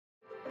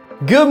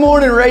Good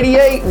morning,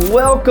 Radiate.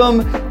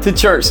 Welcome to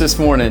church this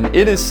morning.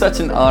 It is such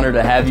an honor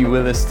to have you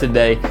with us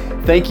today.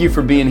 Thank you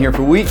for being here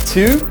for week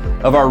 2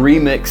 of our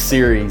Remix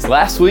series.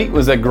 Last week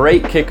was a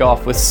great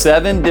kickoff with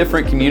 7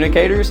 different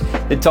communicators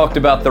that talked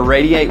about the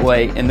Radiate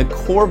way and the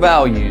core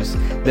values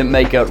that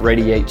make up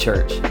Radiate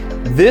Church.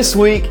 This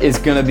week is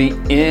going to be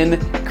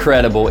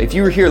incredible. If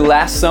you were here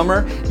last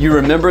summer, you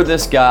remember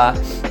this guy.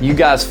 You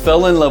guys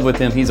fell in love with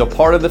him. He's a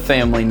part of the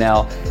family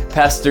now.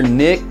 Pastor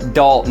Nick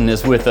Dalton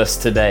is with us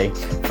today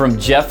from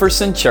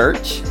Jefferson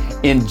Church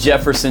in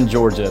Jefferson,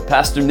 Georgia.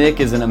 Pastor Nick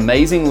is an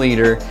amazing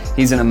leader.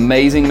 He's an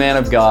amazing man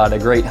of God, a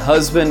great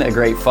husband, a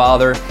great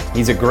father.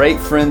 He's a great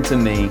friend to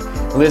me.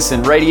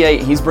 Listen,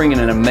 Radiate, he's bringing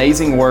an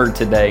amazing word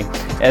today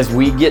as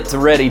we get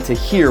ready to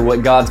hear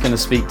what God's going to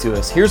speak to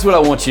us. Here's what I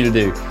want you to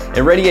do.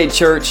 At Radiate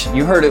Church,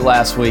 you heard it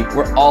last week,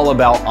 we're all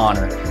about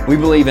honor. We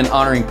believe in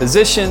honoring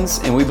positions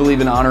and we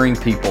believe in honoring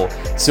people.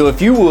 So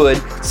if you would,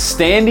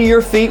 stand to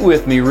your feet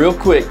with me real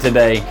quick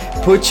today,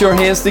 put your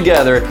hands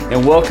together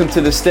and welcome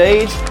to the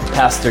stage,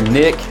 Pastor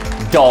Nick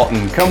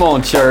Dalton. Come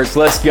on, church,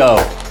 let's go.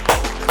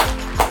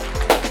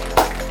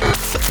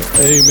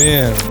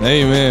 Amen.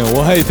 Amen.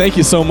 Well, hey, thank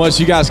you so much.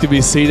 You guys can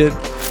be seated.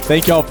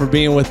 Thank y'all for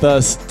being with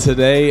us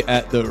today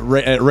at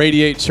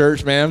Radiate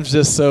Church, man. I'm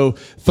just so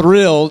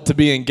thrilled to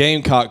be in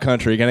Gamecock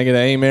country. Can I get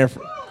an amen?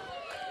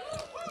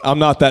 I'm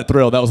not that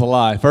thrilled. That was a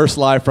lie. First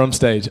lie from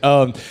stage.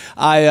 I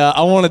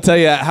want to tell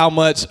you how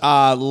much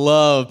I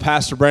love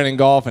Pastor Brandon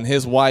Goff and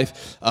his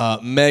wife,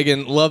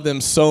 Megan. Love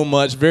them so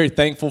much. Very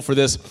thankful for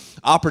this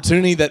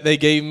opportunity that they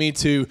gave me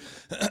to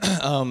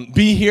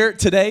be here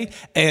today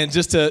and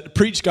just to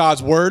preach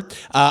God's word.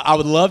 I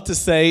would love to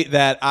say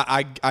that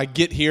I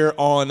get here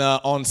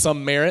on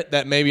some merit,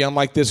 that maybe I'm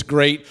like this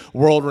great,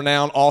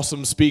 world-renowned,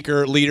 awesome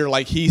speaker, leader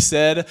like he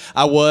said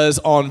I was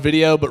on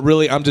video, but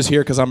really I'm just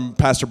here because I'm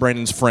Pastor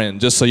Brandon's friend,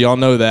 just so y'all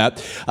know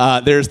that.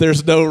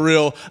 There's no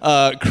real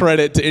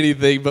credit to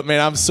anything, but man,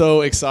 I'm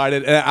so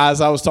excited. As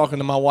I was talking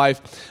to my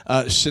wife,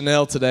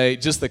 Chanel, today,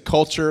 just the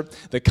culture,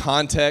 the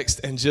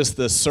context, and just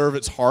the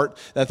servant's heart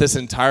that this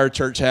entire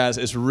church has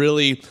is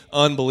really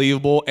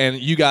unbelievable, and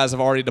you guys have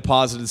already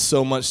deposited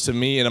so much to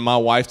me and to my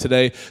wife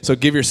today, so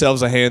give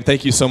yourselves a hand.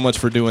 Thank you so much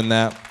for doing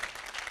that.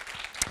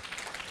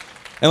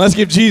 And let's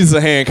give Jesus a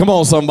hand. Come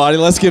on, somebody.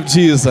 Let's give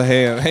Jesus a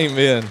hand.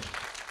 Amen.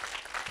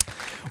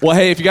 Well,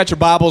 hey, if you got your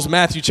Bibles,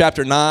 Matthew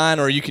chapter 9,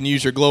 or you can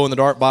use your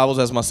glow-in-the-dark Bibles,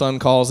 as my son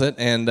calls it,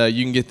 and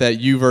you can get that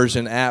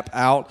YouVersion app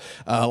out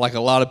like a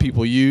lot of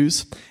people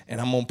use. And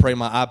I'm going to pray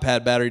my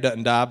iPad battery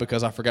doesn't die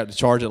because I forgot to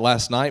charge it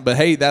last night. But,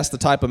 hey, that's the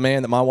type of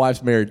man that my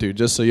wife's married to,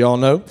 just so y'all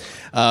know.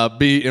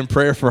 Be in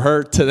prayer for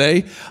her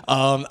today.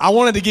 I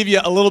wanted to give you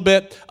a little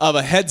bit of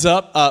a heads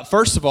up.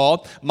 First of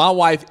all, my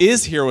wife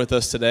is here with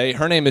us today.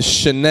 Her name is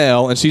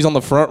Chanel, and she's on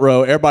the front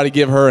row. Everybody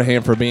give her a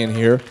hand for being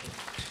here.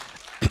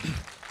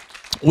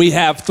 We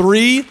have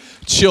 3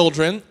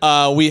 children.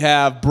 We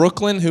have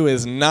Brooklyn, who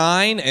is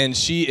 9, and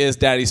she is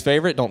Daddy's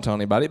favorite. Don't tell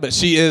anybody, but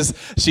she is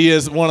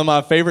one of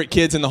my favorite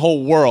kids in the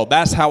whole world.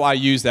 That's how I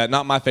use that,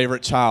 not my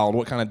favorite child.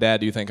 What kind of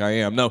dad do you think I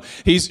am? No,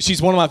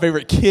 she's one of my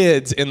favorite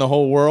kids in the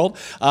whole world.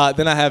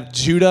 Then I have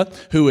Judah,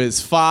 who is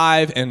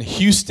 5, and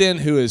Houston,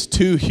 who is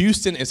 2.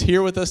 Houston is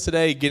here with us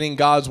today, getting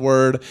God's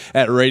word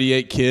at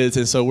Radiate Kids,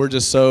 and so we're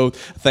just so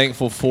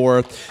thankful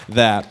for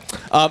that.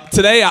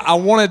 Today, I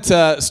wanted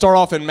to start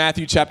off in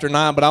Matthew chapter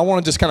 9, but I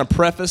want to just kind of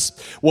preface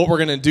what we're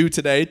going to do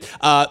today.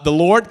 The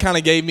Lord kind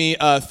of gave me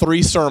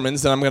 3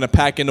 sermons that I'm going to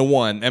pack into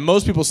one. And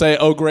most people say,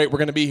 oh, great, we're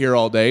going to be here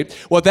all day.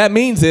 What that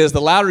means is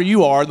the louder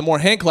you are, the more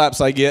hand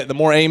claps I get, the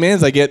more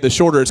amens I get, the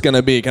shorter it's going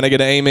to be. Can I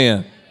get an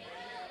amen?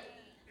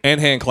 And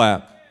hand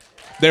clap.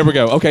 There we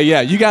go. Okay,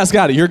 yeah, you guys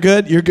got it. You're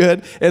good. You're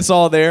good. It's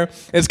all there.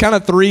 It's kind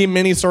of 3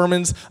 mini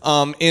sermons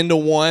into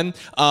one.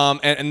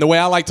 And the way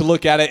I like to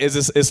look at it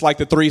is it's like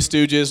the 3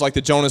 Stooges, like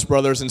the Jonas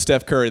Brothers and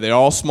Steph Curry. They're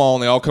all small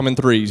and they all come in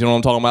threes. You know what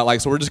I'm talking about? Like,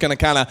 so we're just gonna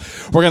kind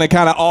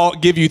of all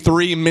give you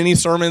 3 mini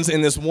sermons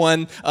in this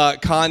one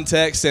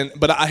context.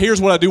 But here's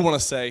what I do want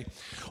to say.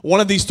 One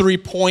of these 3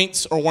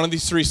 points or one of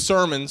these 3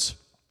 sermons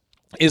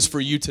is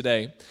for you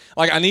today.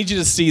 Like, I need you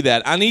to see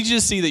that. I need you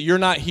to see that you're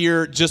not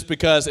here just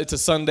because it's a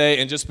Sunday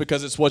and just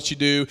because it's what you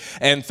do.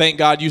 And thank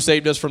God you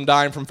saved us from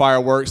dying from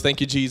fireworks. Thank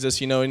you, Jesus,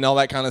 and all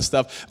that kind of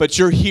stuff. But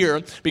you're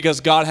here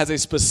because God has a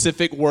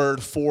specific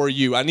word for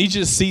you. I need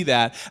you to see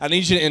that. I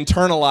need you to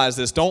internalize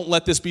this. Don't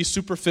let this be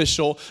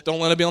superficial. Don't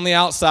let it be on the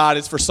outside.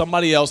 It's for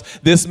somebody else.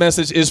 This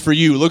message is for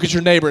you. Look at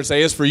your neighbor and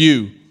say, it's for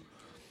you.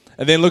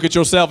 And then look at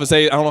yourself and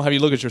say, I don't know how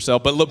you look at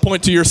yourself, but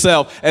point to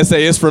yourself and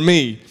say, it's for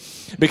me.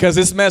 Because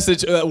this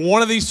message,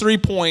 one of these 3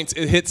 points,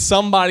 it hits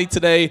somebody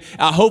today.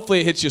 Hopefully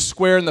it hits you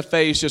square in the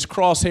face, just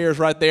crosshairs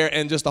right there,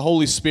 and just the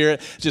Holy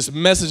Spirit just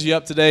messes you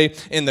up today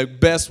in the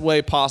best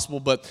way possible.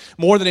 But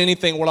more than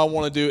anything, what I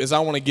want to do is I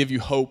want to give you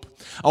hope.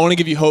 I want to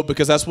give you hope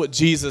because that's what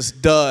Jesus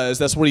does.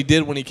 That's what he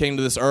did when he came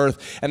to this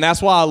earth. And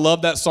that's why I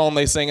love that song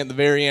they sang at the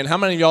very end. How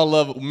many of y'all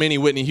love Minnie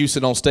Whitney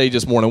Houston on stage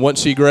this morning? Wasn't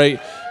she great?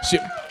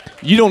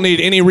 You don't need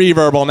any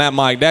reverb on that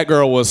mic. That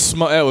girl was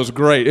that was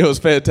great. It was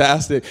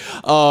fantastic.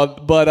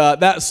 But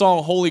that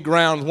song, Holy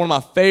Ground, is one of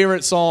my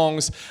favorite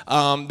songs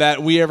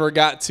that we ever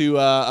got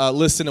to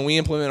listen, and we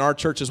implement in our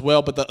church as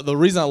well. But the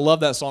reason I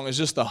love that song is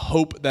just the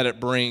hope that it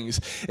brings,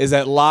 is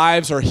that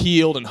lives are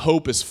healed and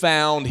hope is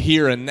found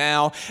here and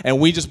now. And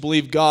we just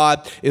believe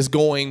God is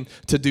going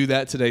to do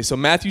that today. So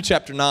Matthew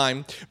chapter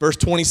 9, verse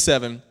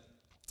 27,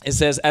 it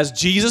says, as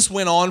Jesus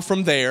went on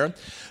from there,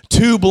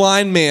 2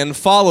 blind men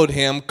followed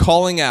him,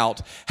 calling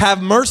out,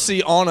 have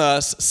mercy on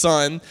us,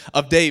 son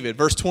of David.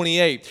 Verse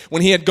 28,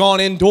 when he had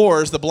gone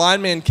indoors, the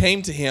blind men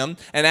came to him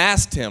and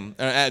asked him,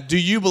 do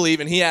you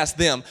believe? And he asked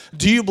them,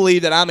 do you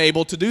believe that I'm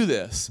able to do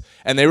this?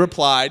 And they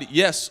replied,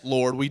 yes,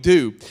 Lord, we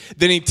do.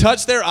 Then he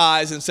touched their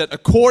eyes and said,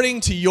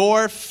 according to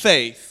your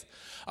faith,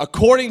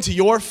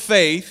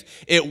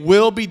 it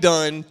will be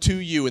done to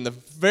you. And the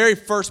very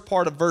first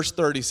part of verse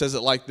 30 says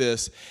it like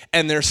this,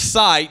 and their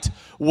sight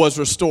was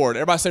restored.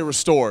 Everybody say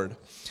restored.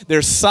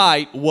 Their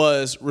sight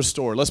was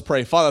restored. Let's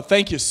pray. Father,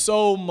 thank you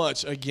so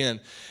much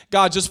again,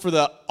 God, just for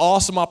the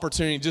awesome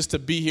opportunity just to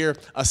be here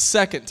a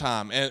second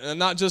time. And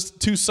not just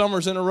 2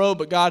 summers in a row,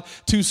 but God,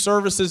 2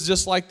 services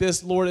just like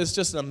this. Lord, it's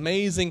just an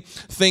amazing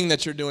thing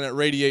that you're doing at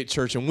Radiate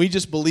Church. And we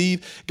just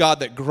believe, God,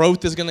 that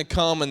growth is going to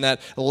come and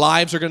that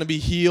lives are going to be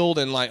healed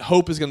and like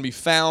hope is going to be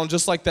found.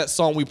 Just like that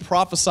song, we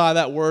prophesy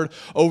that word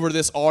over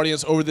this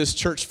audience, over this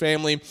church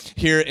family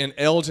here in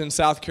Elgin,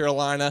 South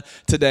Carolina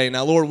today.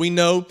 Now, Lord, we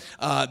know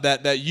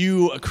that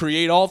you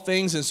create all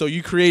things, and so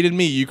you created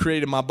me. You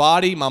created my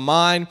body, my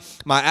mind,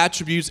 my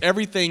attributes,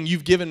 everything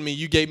you've given me,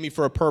 you gave me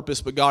for a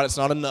purpose, but God, it's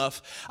not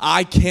enough.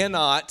 I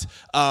cannot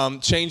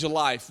change a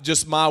life,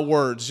 just my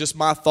words, just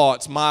my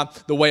thoughts,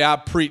 the way I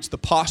preach, the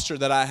posture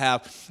that I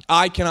have.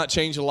 I cannot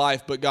change a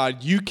life, but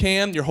God, you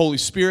can, your Holy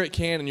Spirit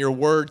can, and your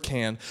word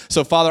can.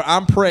 So Father,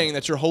 I'm praying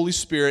that your Holy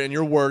Spirit and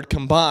your word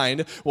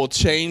combined will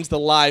change the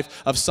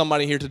life of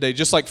somebody here today.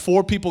 Just like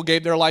 4 people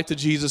gave their life to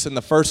Jesus in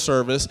the first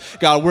service,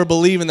 God, we're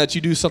believing that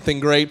you do something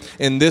great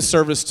in this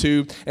service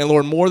too. And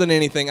Lord, more than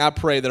anything, I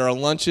pray that our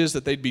lunches,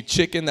 that they'd be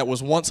chicken that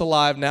was once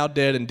alive, now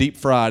dead, and deep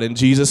fried. In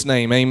Jesus'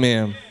 name,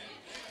 amen.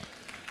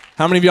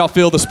 How many of y'all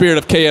feel the spirit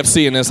of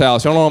KFC in this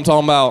house? Y'all know what I'm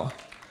talking about?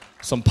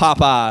 Some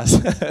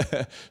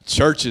Popeyes.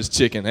 Church's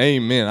chicken.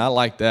 Amen. I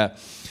like that.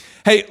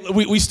 Hey,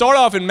 we start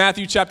off in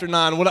Matthew chapter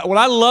 9. What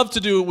I love to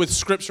do with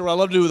Scripture, what I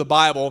love to do with the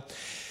Bible,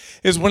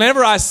 is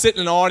whenever I sit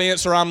in an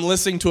audience or I'm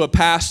listening to a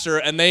pastor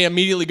and they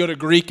immediately go to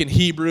Greek and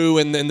Hebrew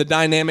and the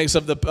dynamics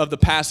of the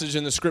passage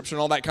and the Scripture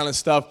and all that kind of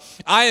stuff,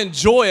 I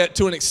enjoy it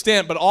to an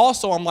extent, but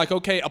also I'm like,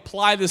 okay,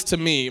 apply this to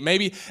me.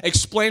 Maybe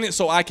explain it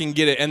so I can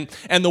get it.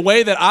 And the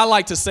way that I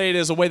like to say it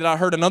is a way that I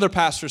heard another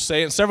pastor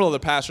say it, and several other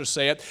pastors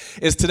say it,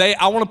 is today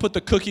I want to put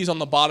the cookies on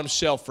the bottom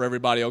shelf for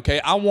everybody, okay?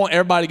 I want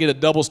everybody to get a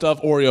double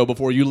stuffed Oreo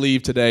before you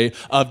leave today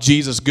of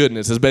Jesus'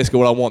 goodness is basically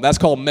what I want. That's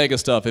called mega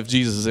stuff if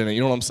Jesus is in it. You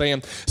know what I'm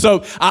saying?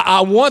 So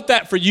I want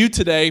that for you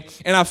today,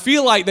 and I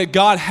feel like that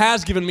God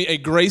has given me a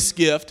grace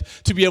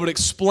gift to be able to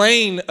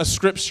explain a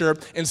Scripture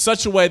in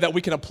such a way that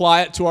we can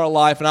apply it to our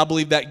life, and I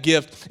believe that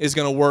gift is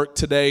going to work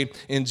today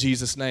in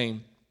Jesus'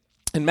 name.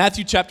 In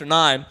Matthew chapter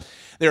 9,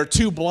 there are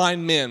 2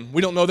 blind men.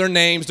 We don't know their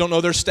names, don't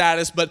know their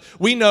status, but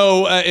we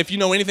know, if you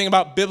know anything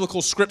about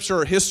biblical scripture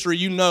or history,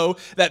 you know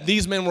that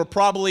these men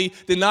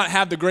did not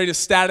have the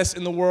greatest status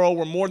in the world,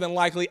 were more than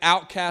likely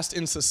outcast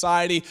in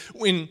society.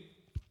 When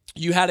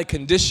you had a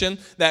condition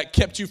that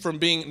kept you from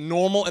being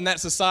normal in that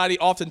society,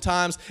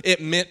 oftentimes it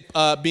meant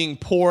being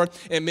poor,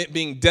 it meant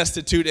being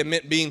destitute, it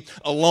meant being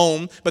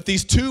alone. But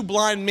these 2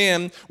 blind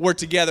men were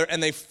together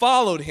and they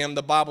followed him,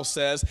 the Bible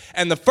says.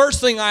 And the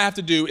first thing I have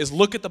to do is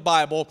look at the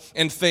Bible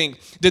and think,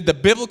 did the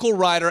biblical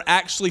writer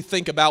actually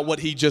think about what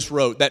he just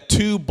wrote? That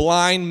 2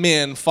 blind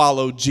men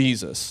followed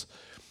Jesus.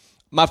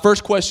 My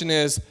first question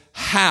is,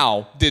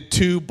 how did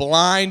 2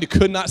 blind,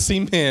 could not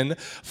see men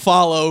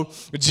follow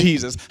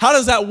Jesus? How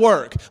does that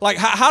work? Like,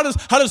 how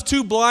does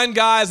 2 blind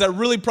guys that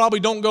really probably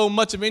don't go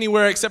much of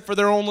anywhere except for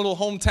their own little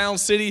hometown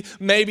city,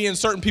 maybe, and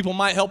certain people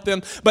might help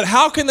them, but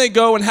how can they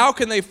go and how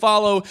can they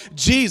follow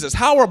Jesus?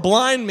 How are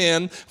blind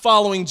men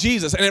following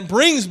Jesus? And it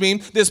brings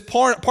me, this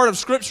part of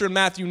Scripture in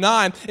Matthew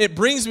 9, it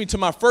brings me to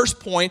my first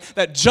point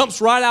that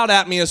jumps right out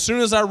at me as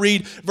soon as I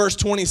read verse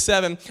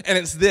 27, and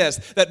it's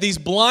this, that these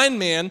blind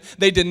men,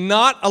 they did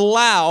not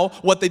allow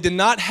what they did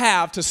not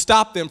have to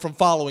stop them from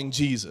following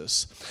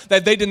Jesus.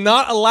 That they did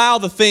not allow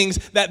the things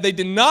that they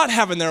did not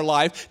have in their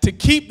life to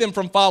keep them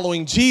from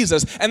following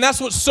Jesus. And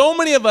that's what so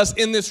many of us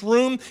in this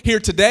room here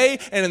today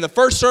and in the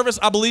first service,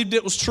 I believed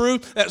it was true,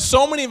 that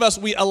so many of us,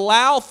 we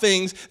allow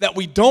things that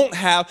we don't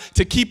have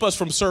to keep us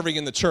from serving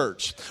in the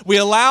church. We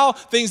allow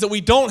things that we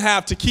don't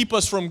have to keep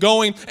us from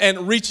going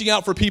and reaching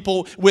out for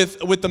people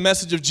with the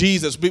message of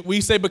Jesus.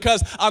 We say,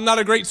 because I'm not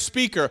a great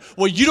speaker.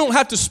 Well, you don't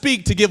have to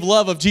speak to give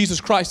love of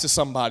Jesus Christ to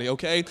somebody. somebody,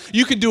 okay?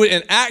 You can do it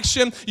in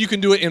action. You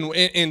can do it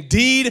in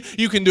deed.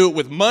 You can do it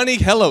with money.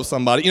 Hello,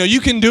 somebody. You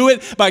can do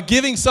it by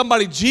giving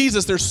somebody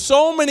Jesus. There's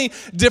so many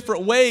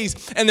different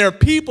ways, and there are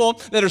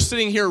people that are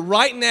sitting here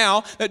right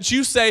now that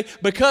you say,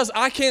 because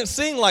I can't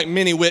sing like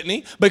Minnie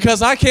Whitney,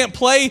 because I can't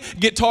play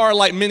guitar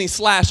like Minnie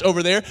Slash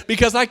over there,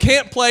 because I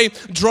can't play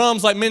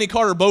drums like Minnie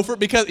Carter Beaufort,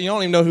 because you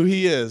don't even know who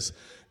he is.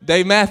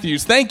 Dave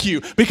Matthews, thank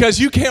you. Because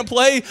you can't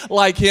play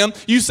like him.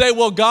 You say,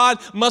 well, God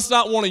must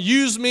not want to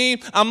use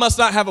me. I must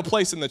not have a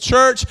place in the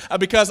church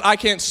because I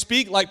can't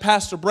speak like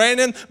Pastor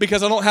Brandon,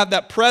 because I don't have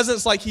that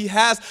presence like he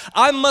has.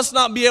 I must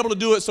not be able to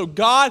do it. So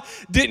God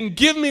didn't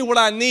give me what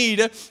I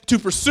need to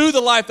pursue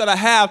the life that I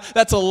have.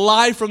 That's a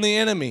lie from the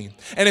enemy.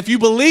 And if you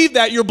believe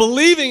that, you're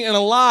believing in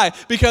a lie,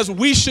 because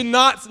we should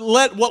not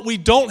let what we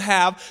don't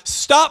have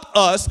stop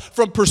us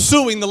from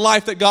pursuing the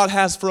life that God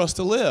has for us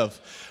to live.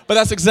 But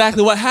that's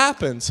exactly what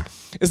happens,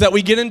 is that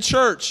we get in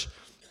church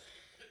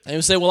and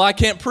we say, well, I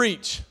can't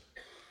preach.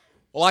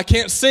 Well, I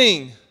can't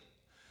sing.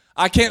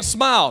 I can't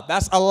smile.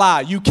 That's a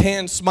lie. You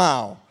can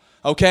smile,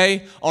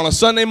 okay? On a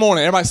Sunday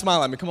morning, everybody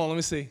smile at me. Come on, let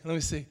me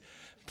see.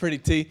 Pretty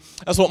T.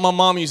 That's what my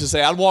mom used to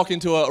say. I'd walk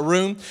into a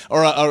room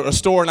or a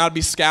store and I'd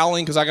be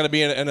scowling because I got to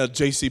be in a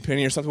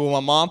JCPenney or something with my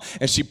mom,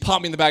 and she'd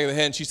pop me in the back of the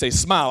head and she'd say,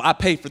 smile. I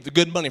paid for the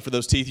good money for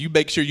those teeth. You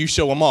make sure you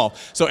show them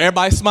off. So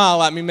everybody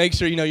smile at me. Make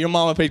sure your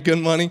mama paid good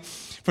money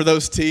for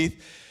those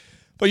teeth.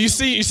 But you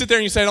sit there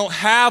and you say, I don't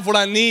have what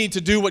I need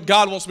to do what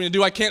God wants me to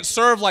do. I can't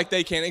serve like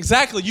they can.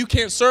 Exactly, you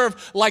can't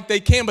serve like they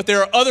can, but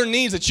there are other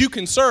needs that you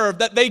can serve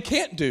that they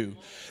can't do.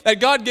 That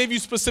God gave you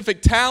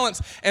specific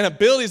talents and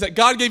abilities, that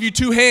God gave you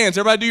 2 hands.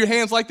 Everybody do your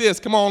hands like this.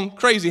 Come on,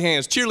 crazy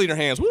hands, cheerleader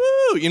hands.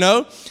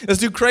 Woo, Let's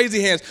do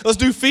crazy hands. Let's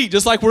do feet,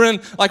 just like we're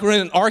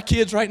in our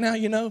kids right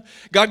now,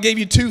 God gave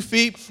you 2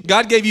 feet.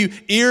 God gave you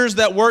ears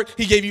that work.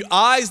 He gave you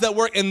eyes that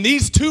work. And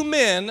these 2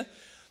 men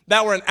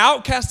that were an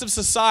outcast of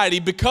society,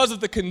 because of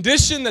the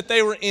condition that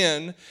they were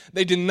in,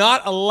 they did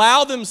not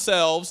allow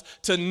themselves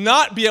to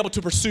not be able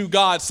to pursue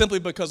God simply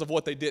because of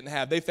what they didn't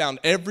have. They found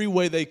every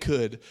way they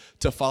could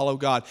to follow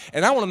God.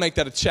 And I want to make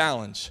that a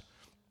challenge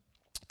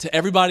to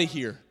everybody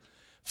here.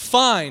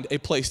 Find a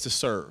place to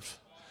serve.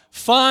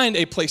 Find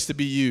a place to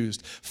be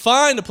used.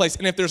 Find a place.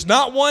 And if there's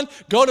not one,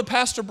 go to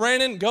Pastor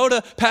Brandon, go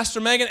to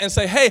Pastor Megan and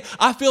say, hey,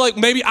 I feel like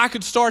maybe I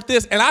could start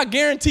this. And I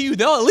guarantee you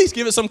they'll at least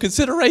give it some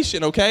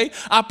consideration, okay?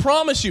 I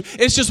promise you.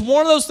 It's just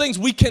one of those things.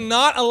 We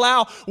cannot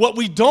allow what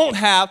we don't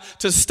have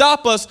to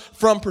stop us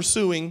from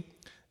pursuing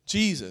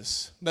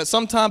Jesus. That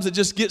sometimes it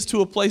just gets to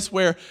a place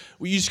where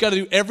you just got to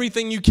do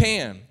everything you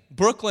can.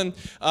 Brooklyn,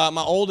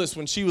 my oldest,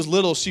 when she was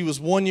little, she was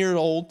 1 year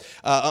old,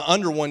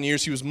 under 1 year,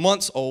 she was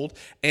months old,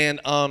 and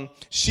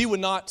she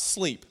would not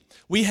sleep.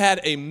 We had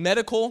a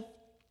medical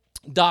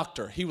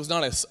doctor. He was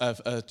not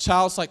a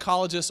child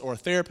psychologist or a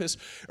therapist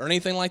or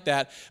anything like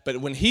that, but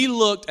when he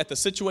looked at the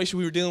situation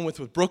we were dealing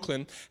with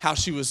Brooklyn, how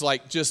she was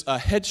like just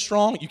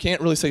headstrong. You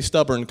can't really say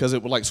stubborn because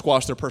it would like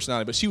squash their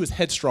personality, but she was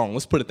headstrong,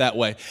 let's put it that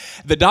way.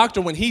 The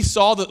doctor, when he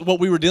saw what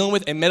we were dealing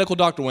with, a medical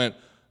doctor went,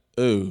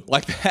 ooh,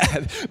 like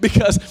that,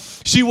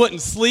 because she wouldn't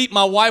sleep.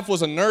 My wife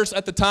was a nurse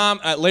at the time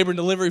at labor and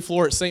delivery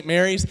floor at St.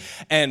 Mary's,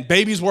 and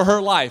babies were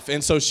her life,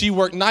 and so she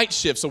worked night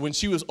shifts. So when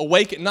she was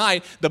awake at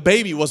night, the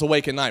baby was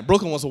awake at night.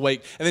 Brooklyn was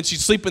awake, and then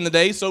she'd sleep in the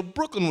day, so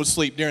Brooklyn would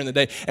sleep during the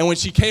day. And when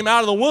she came out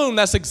of the womb,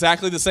 that's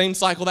exactly the same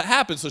cycle that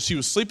happened. So she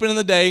was sleeping in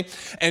the day,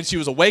 and she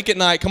was awake at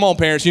night. Come on,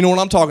 parents, you know what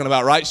I'm talking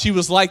about, right? She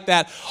was like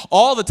that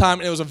all the time,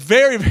 and it was a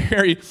very,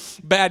 very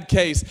bad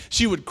case.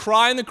 She would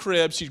cry in the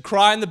crib, she'd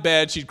cry in the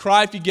bed, she'd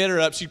cry if you get her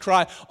up, she'd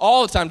cry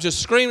all the time,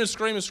 just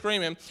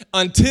screaming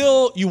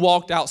until you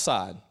walked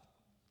outside.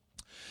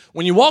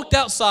 When you walked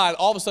outside,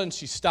 all of a sudden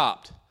she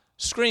stopped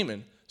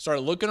screaming,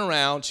 started looking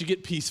around, she'd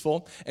get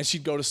peaceful, and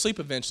she'd go to sleep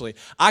eventually.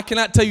 I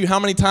cannot tell you how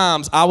many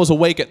times I was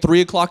awake at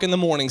 3 o'clock in the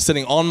morning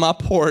sitting on my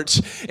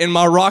porch in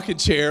my rocking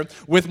chair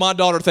with my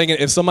daughter thinking,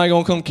 if somebody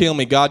gonna come kill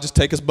me, God, just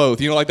take us both.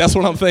 That's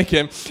what I'm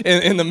thinking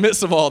in the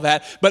midst of all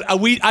that. But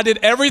I did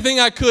everything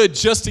I could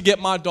just to get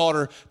my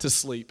daughter to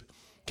sleep.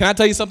 Can I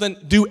tell you something?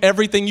 Do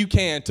everything you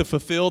can to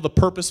fulfill the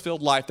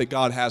purpose-filled life that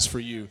God has for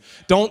you.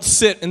 Don't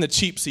sit in the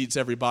cheap seats,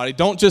 everybody.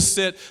 Don't just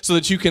sit so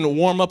that you can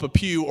warm up a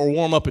pew or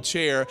warm up a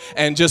chair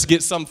and just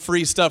get some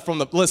free stuff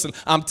from Listen,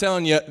 I'm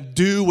telling you,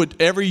 do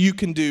whatever you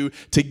can do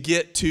to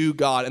get to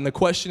God. And the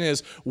question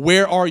is,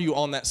 where are you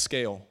on that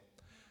scale?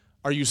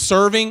 Are you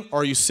serving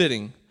or are you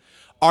sitting?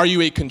 Are you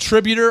a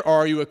contributor or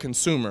are you a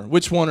consumer?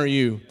 Which one are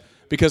you?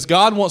 Because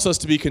God wants us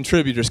to be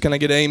contributors. Can I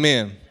get an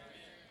amen?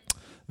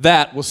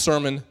 That was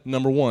sermon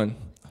number 1.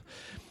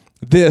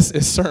 This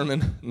is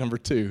sermon number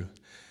 2.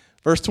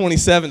 Verse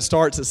 27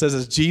 starts, it says,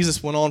 as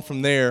Jesus went on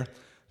from there,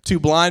 2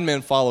 blind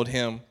men followed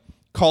him,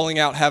 calling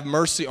out, have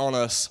mercy on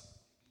us,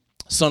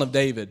 Son of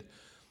David.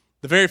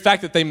 The very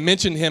fact that they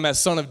mention him as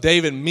son of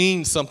David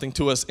means something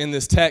to us in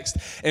this text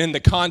and in the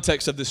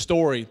context of this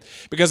story.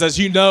 Because as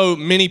you know,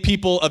 many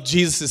people of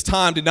Jesus'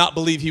 time did not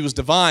believe he was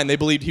divine. They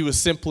believed he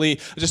was simply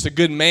just a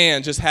good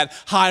man, just had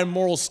high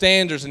moral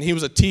standards, and he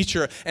was a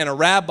teacher and a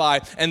rabbi.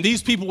 And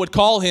these people would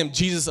call him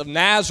Jesus of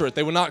Nazareth.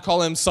 They would not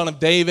call him son of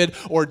David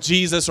or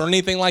Jesus or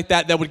anything like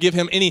that that would give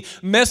him any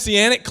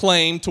messianic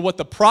claim to what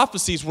the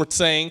prophecies were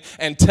saying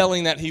and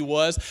telling that he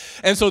was.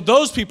 And so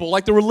those people,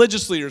 like the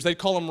religious leaders, they'd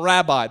call him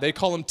rabbi, they'd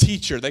call him teacher.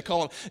 They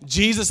call him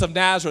Jesus of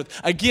Nazareth.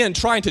 Again,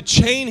 trying to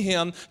chain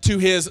him to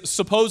his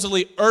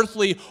supposedly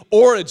earthly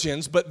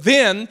origins. But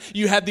then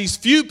you had these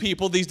few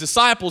people, these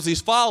disciples,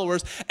 these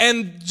followers,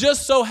 and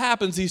just so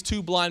happens these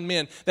two blind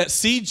men that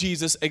see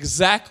Jesus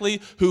exactly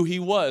who he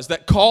was,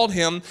 that called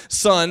him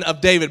son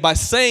of David. By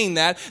saying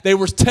that, they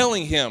were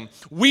telling him,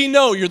 we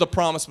know you're the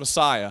promised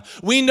Messiah.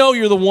 We know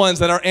you're the ones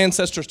that our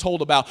ancestors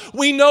told about.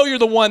 We know you're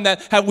the one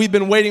that we've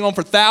been waiting on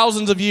for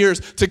thousands of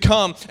years to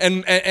come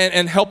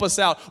and help us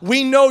out.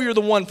 We know you're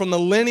the one from the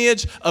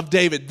lineage of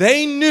David.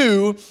 They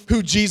knew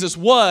who Jesus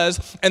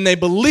was, and they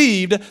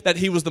believed that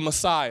he was the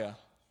Messiah,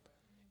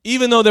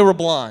 even though they were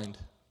blind.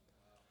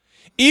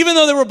 Even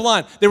though they were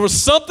blind, there was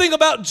something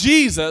about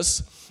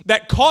Jesus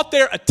that caught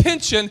their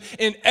attention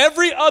in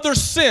every other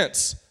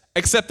sense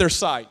except their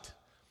sight.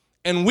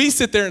 And we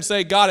sit there and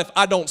say, God, if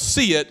I don't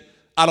see it,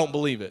 I don't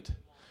believe it.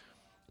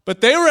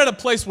 But they were at a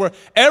place where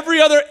every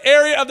other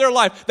area of their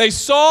life, they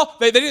saw,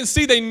 they didn't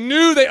see, they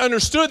knew, they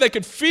understood, they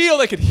could feel,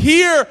 they could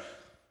hear.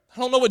 I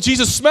don't know what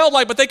Jesus smelled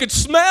like, but they could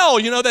smell,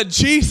 that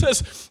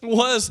Jesus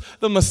was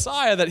the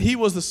Messiah, that he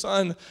was the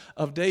son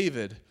of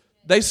David.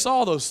 They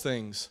saw those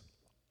things.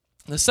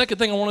 The second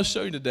thing I want to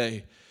show you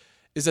today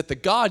is that the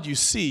God you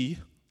see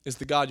is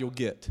the God you'll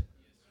get.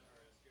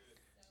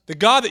 The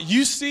God that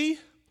you see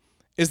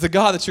is the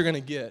God that you're going to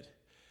get.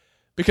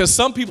 Because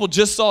some people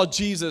just saw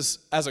Jesus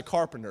as a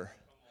carpenter.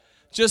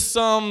 Just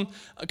some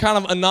kind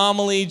of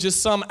anomaly,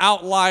 just some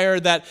outlier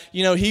that,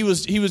 he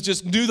was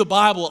just knew the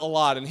Bible a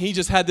lot, and he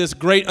just had this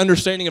great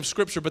understanding of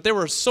Scripture. But there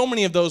were so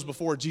many of those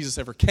before Jesus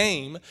ever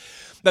came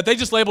that they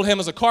just labeled him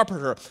as a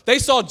carpenter. They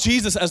saw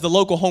Jesus as the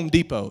local Home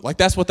Depot. Like,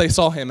 that's what they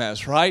saw him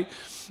as, right?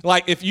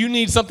 Like, if you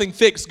need something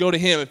fixed, go to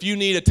him. If you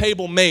need a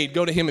table made,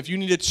 go to him. If you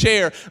need a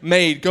chair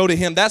made, go to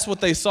him. That's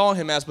what they saw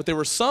him as. But there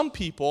were some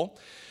people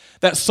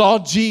that saw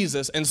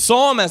Jesus and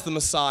saw him as the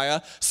Messiah,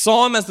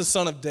 saw him as the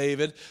son of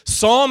David,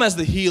 saw him as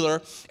the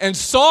healer, and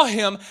saw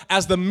him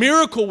as the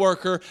miracle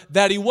worker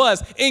that he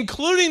was,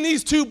 including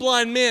these two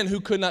blind men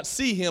who could not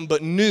see him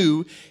but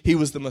knew he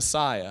was the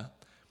Messiah.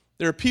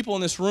 There are people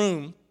in this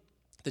room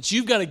that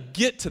you've got to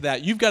get to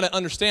that. You've got to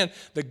understand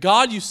the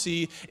God you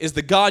see is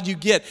the God you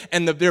get.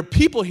 And there are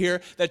people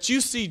here that you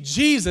see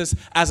Jesus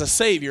as a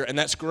Savior, and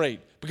that's great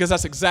because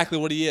that's exactly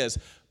what he is,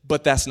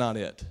 but that's not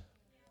it.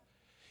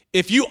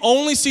 If you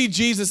only see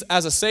Jesus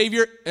as a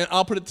Savior, and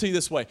I'll put it to you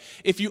this way,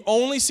 if you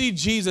only see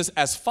Jesus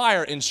as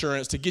fire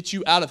insurance to get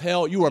you out of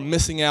hell, you are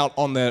missing out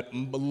on that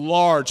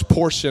large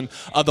portion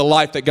of the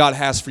life that God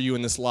has for you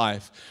in this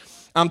life.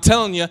 I'm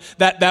telling you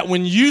that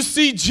when you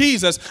see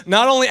Jesus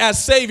not only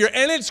as Savior,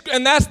 and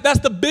that's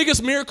the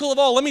biggest miracle of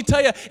all. Let me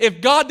tell you, if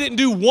God didn't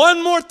do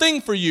one more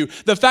thing for you,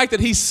 the fact that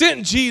he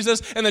sent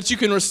Jesus and that you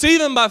can receive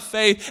him by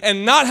faith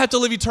and not have to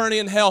live eternity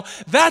in hell,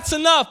 that's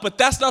enough. But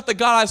that's not the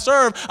God I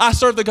serve. I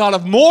serve the God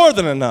of more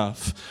than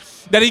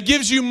enough. That he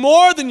gives you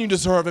more than you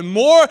deserve and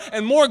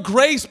more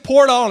grace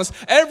poured on us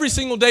every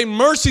single day.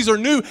 Mercies are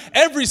new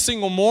every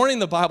single morning,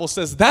 the Bible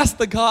says. That's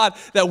the God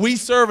that we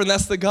serve, and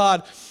that's the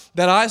God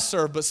that I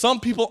serve. But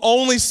some people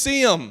only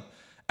see him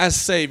as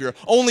Savior,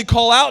 only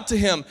call out to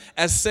him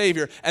as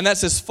Savior, and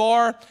that's as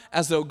far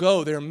as they'll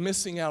go. They're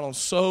missing out on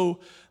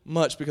so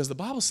much because the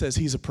Bible says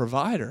he's a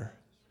provider.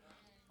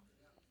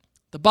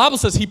 The Bible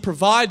says he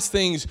provides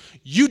things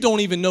you don't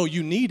even know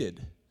you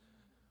needed.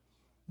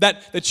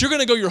 That you're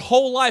going to go your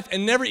whole life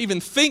and never even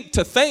think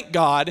to thank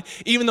God,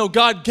 even though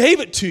God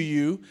gave it to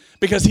you,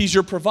 because he's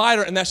your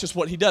provider, and that's just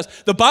what he does.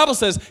 The Bible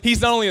says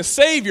he's not only a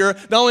Savior,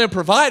 not only a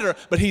provider,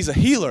 but he's a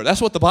healer. That's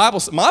what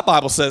my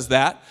Bible says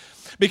that.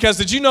 Because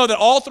did you know that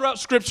all throughout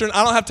Scripture, and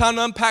I don't have time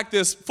to unpack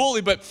this fully,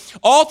 but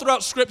all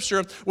throughout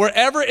Scripture,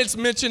 wherever it's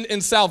mentioned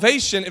in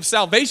salvation, if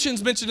salvation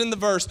is mentioned in the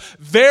verse,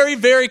 very,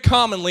 very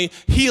commonly,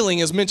 healing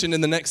is mentioned in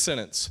the next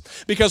sentence.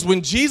 Because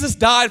when Jesus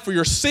died for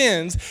your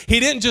sins, he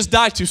didn't just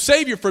die to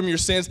save you from your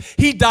sins,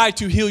 he died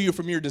to heal you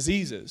from your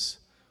diseases.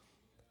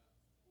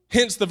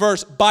 Hence the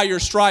verse, by your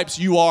stripes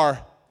you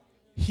are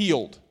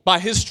healed. By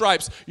his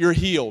stripes you're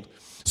healed.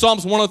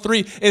 Psalms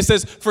 103, it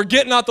says,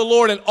 forget not the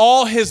Lord and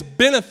all his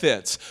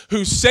benefits,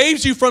 who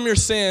saves you from your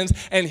sins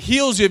and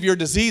heals you of your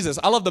diseases.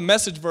 I love the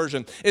Message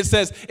version. It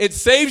says, it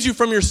saves you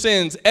from your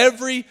sins,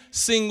 every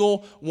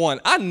single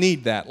one. I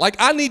need that. Like,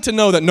 I need to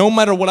know that no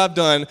matter what I've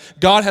done,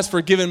 God has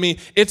forgiven me.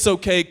 It's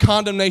okay.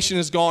 Condemnation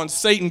is gone.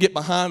 Satan, get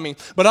behind me.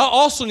 But I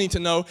also need to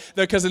know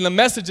that, because in the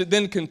Message it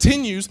then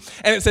continues,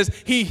 and it says,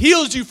 he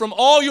heals you from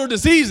all your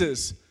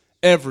diseases,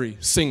 every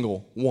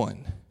single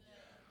one.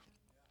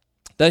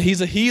 That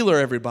he's a healer,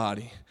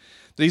 everybody.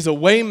 That he's a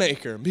way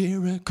maker,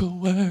 miracle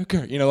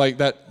worker. You know, like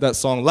that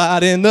song,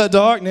 Light in the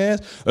Darkness,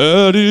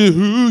 I do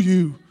who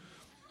you.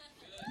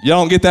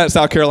 Y'all don't get that in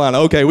South Carolina.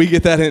 Okay, we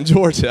get that in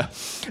Georgia.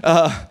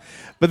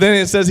 But then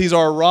it says he's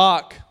our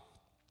rock.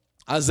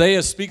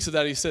 Isaiah speaks of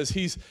that. He says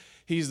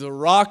he's the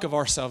rock of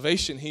our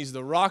salvation. He's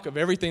the rock of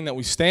everything that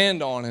we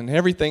stand on, and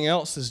everything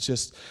else is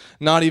just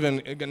not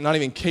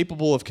even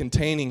capable of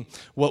containing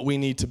what we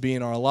need to be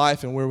in our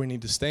life and where we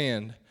need to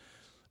stand.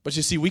 But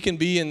you see, we can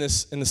be in the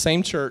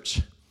same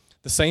church,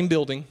 the same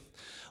building,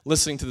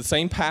 listening to the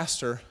same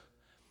pastor,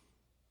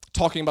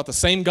 talking about the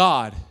same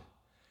God,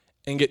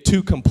 and get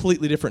two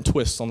completely different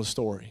twists on the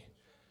story.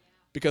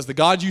 Because the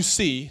God you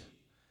see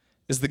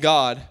is the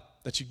God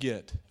that you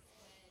get.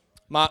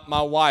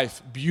 My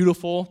wife,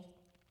 beautiful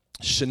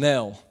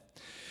Chanel,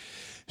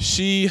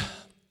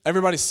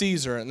 everybody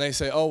sees her and they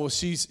say, oh, well,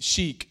 she's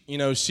chic. You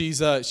know, she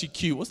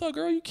cute. What's up,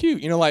 girl? You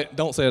cute. You know, like,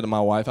 don't say it to my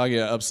wife. I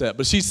get upset.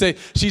 But she'd say,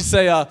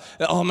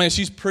 oh, man,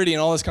 she's pretty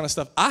and all this kind of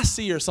stuff. I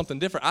see her as something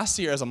different. I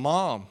see her as a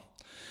mom.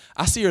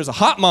 I see her as a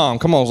hot mom.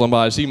 Come on,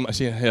 somebody.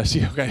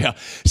 Okay.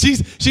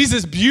 She's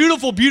this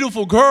beautiful,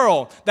 beautiful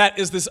girl that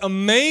is this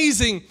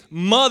amazing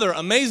mother,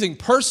 amazing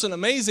person,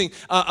 amazing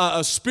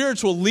a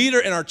spiritual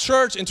leader in our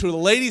church and to the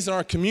ladies in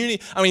our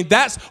community. I mean,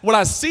 that's what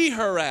I see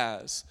her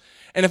as.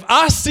 And if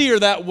I see her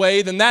that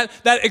way, then that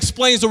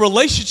explains the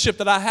relationship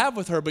that I have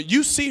with her. But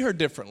you see her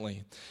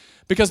differently.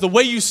 Because the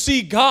way you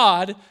see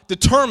God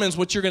determines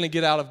what you're going to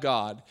get out of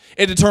God.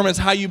 It determines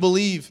how you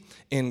believe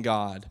in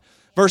God.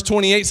 Verse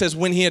 28 says,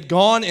 when he had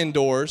gone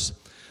indoors,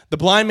 the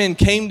blind men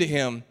came to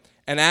him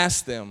and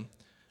asked them,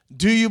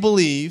 do you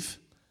believe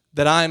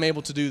that I am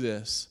able to do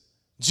this?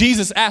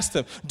 Jesus asked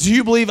them, do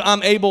you believe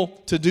I'm able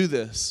to do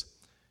this?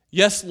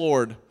 Yes,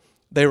 Lord,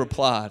 they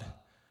replied.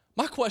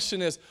 My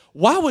question is,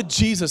 why would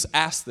Jesus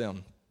ask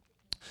them?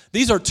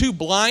 These are two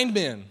blind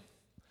men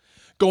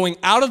going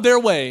out of their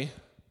way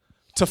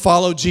to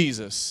follow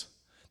Jesus.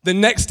 The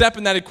next step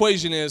in that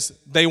equation is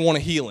they want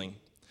a healing.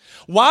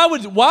 Why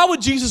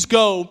would Jesus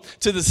go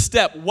to the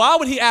step? Why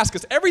would he ask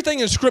us? Everything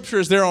in Scripture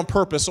is there on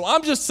purpose. So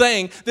I'm just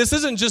saying this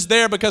isn't just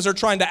there because they're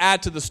trying to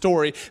add to the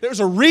story. There's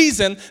a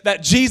reason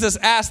that Jesus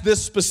asked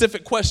this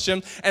specific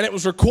question, and it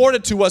was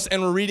recorded to us,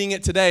 and we're reading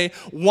it today.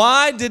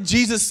 Why did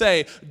Jesus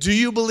say, do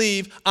you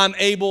believe I'm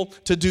able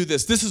to do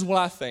this? This is what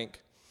I think.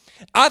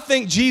 I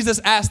think Jesus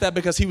asked that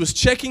because he was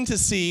checking to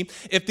see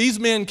if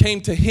these men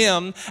came to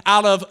him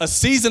out of a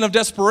season of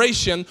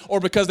desperation or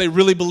because they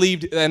really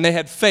believed and they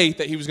had faith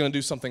that he was going to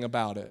do something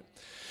about it.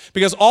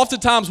 Because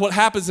oftentimes what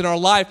happens in our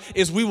life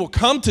is we will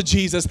come to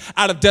Jesus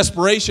out of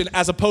desperation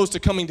as opposed to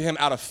coming to him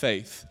out of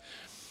faith.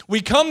 We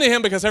come to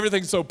him because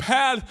everything's so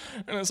bad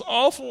and it's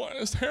awful and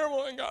it's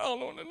terrible and God, I don't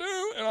know what to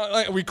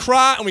do. And we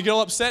cry and we get all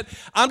upset.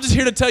 I'm just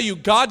here to tell you,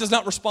 God does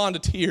not respond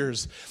to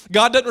tears.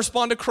 God doesn't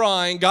respond to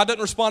crying. God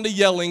doesn't respond to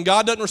yelling.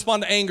 God doesn't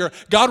respond to anger.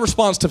 God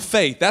responds to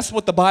faith. That's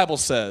what the Bible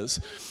says.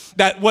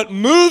 That what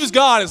moves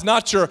God is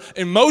not your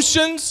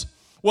emotions.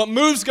 What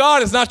moves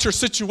God is not your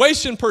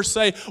situation per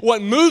se.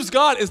 What moves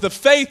God is the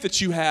faith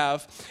that you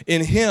have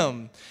in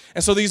him.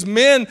 And so these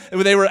men,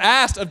 they were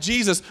asked of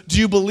Jesus, do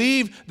you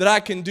believe that I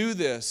can do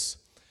this?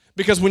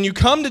 Because when you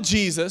come to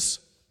Jesus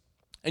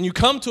and you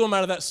come to him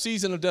out of that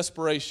season of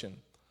desperation,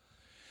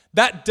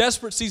 that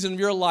desperate season of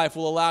your life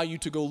will allow you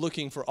to go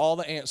looking for all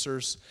the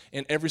answers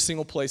in every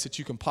single place that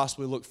you can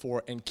possibly look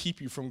for and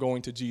keep you from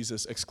going to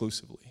Jesus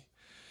exclusively.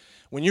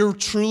 When you're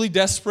truly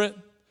desperate,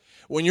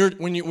 when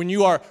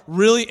you are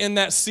really in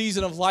that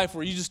season of life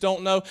where you just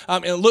don't know,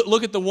 and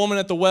look at the woman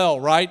at the well,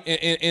 right?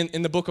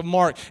 In the book of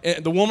Mark,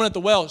 the woman at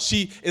the well,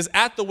 she is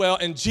at the well,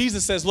 and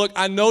Jesus says, "Look,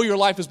 I know your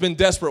life has been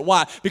desperate.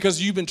 Why?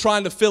 Because you've been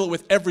trying to fill it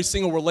with every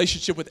single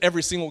relationship with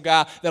every single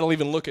guy that'll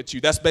even look at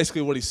you." That's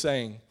basically what he's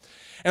saying.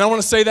 And I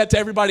want to say that to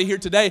everybody here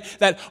today,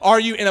 that are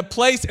you in a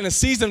place, in a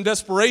season of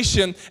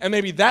desperation, and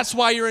maybe that's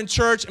why you're in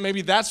church, and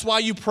maybe that's why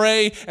you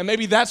pray, and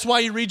maybe that's why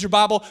you read your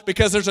Bible,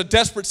 because there's a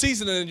desperate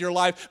season in your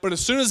life, but as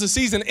soon as the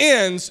season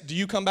ends, do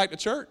you come back to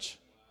church?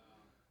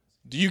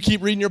 Do you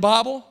keep reading your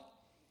Bible?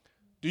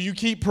 Do you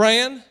keep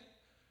praying?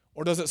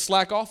 Or does it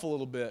slack off a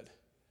little bit?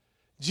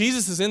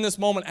 Jesus is in this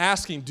moment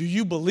asking, do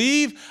you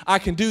believe I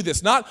can do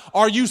this? Not,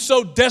 are you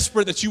so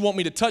desperate that you want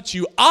me to touch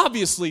you?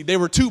 Obviously, they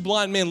were two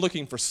blind men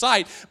looking for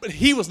sight, but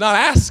he was not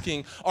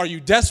asking, are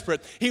you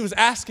desperate? He was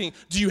asking,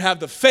 do you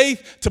have the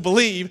faith to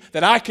believe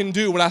that I can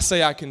do what I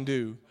say I can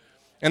do?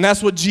 And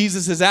that's what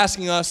Jesus is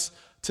asking us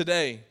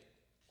today.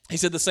 He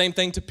said the same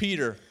thing to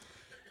Peter.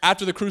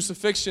 After the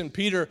crucifixion,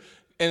 Peter,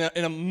 in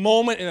a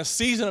moment, in a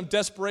season of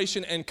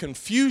desperation and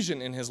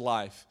confusion in his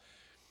life,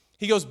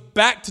 he goes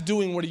back to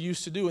doing what he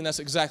used to do, and that's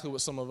exactly what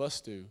some of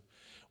us do.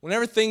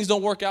 Whenever things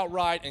don't work out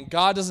right and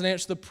God doesn't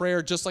answer the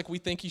prayer just like we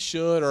think he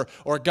should,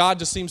 or God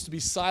just seems to be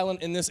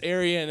silent in this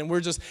area,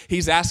 and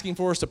he's asking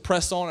for us to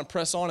press on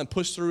and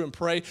push through and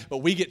pray, but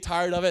we get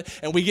tired of it,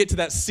 and we get to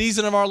that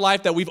season of our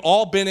life that we've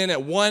all been in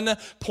at one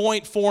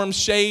point, form,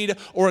 shade,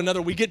 or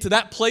another. We get to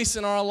that place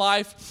in our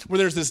life where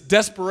there's this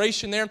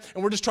desperation there,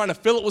 and we're just trying to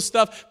fill it with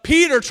stuff.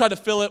 Peter tried to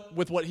fill it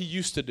with what he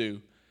used to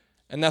do,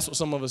 and that's what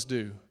some of us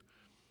do.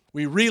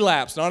 We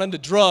relapse, not into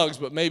drugs,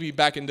 but maybe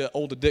back into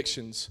old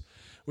addictions.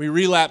 We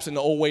relapse into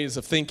old ways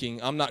of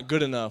thinking. I'm not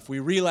good enough. We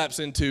relapse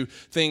into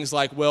things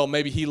like, well,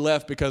 maybe he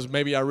left because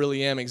maybe I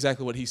really am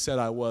exactly what he said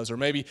I was. Or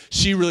maybe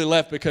she really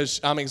left because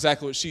I'm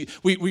exactly what she...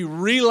 We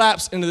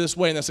relapse into this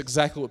way, and that's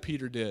exactly what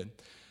Peter did.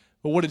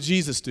 But what did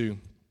Jesus do?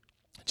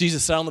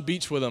 Jesus sat on the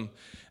beach with him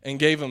and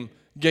gave him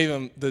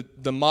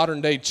the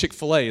modern-day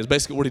Chick-fil-A is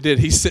basically what he did.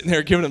 He's sitting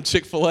there giving him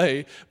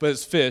Chick-fil-A, but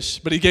it's fish.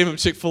 But he gave him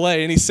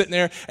Chick-fil-A, and he's sitting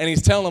there, and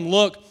he's telling him,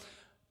 look,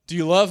 do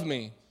you love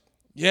me?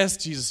 Yes,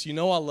 Jesus, you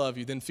know I love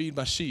you, then feed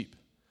my sheep.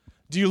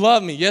 Do you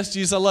love me? Yes,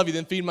 Jesus, I love you,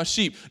 then feed my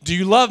sheep. Do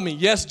you love me?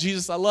 Yes,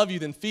 Jesus, I love you,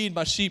 then feed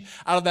my sheep.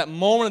 Out of that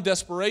moment of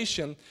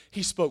desperation,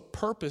 he spoke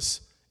purpose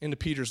into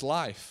Peter's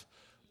life.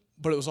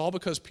 But it was all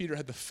because Peter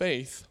had the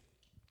faith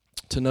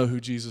to know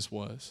who Jesus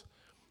was.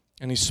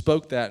 And he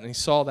spoke that, and he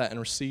saw that, and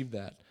received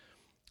that.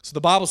 So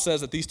the Bible says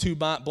that these two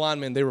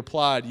blind men, they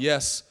replied,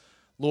 yes,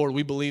 Lord,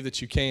 we believe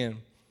that you can.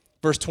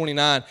 Verse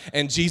 29,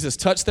 and Jesus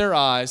touched their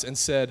eyes and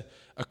said,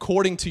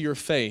 according to your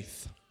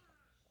faith,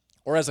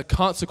 or as a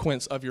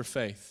consequence of your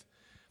faith.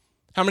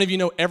 How many of you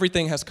know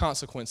everything has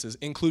consequences,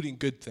 including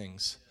good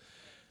things?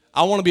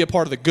 I want to be a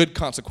part of the good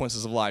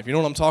consequences of life. You know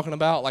what I'm talking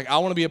about? Like, I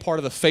want to be a part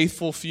of the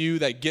faithful few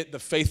that get the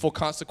faithful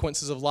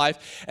consequences of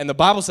life. And the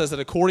Bible says that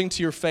according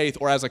to your faith,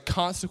 or as a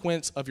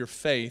consequence of your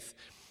faith,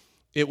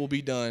 it will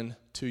be done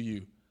to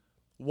you.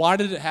 Why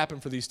did it happen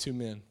for these two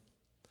men?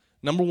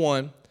 Number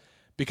one,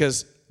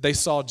 because they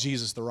saw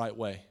Jesus the right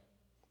way.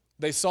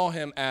 They saw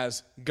him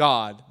as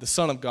God, the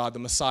Son of God, the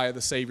Messiah,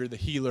 the Savior, the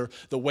healer,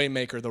 the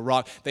waymaker, the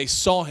rock. They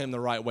saw him the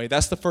right way.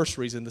 That's the first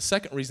reason. The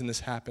second reason this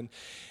happened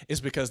is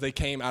because they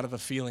came out of a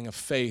feeling of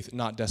faith,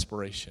 not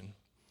desperation.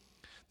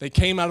 They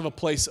came out of a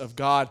place of,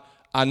 God,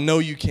 I know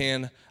you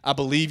can, I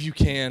believe you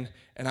can,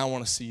 and I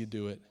want to see you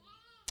do it.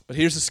 But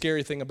here's the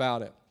scary thing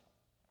about it.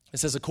 It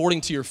says,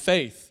 according to your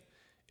faith,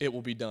 it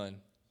will be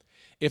done.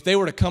 If they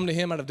were to come to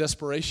him out of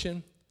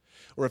desperation,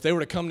 or if they were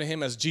to come to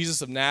him as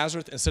Jesus of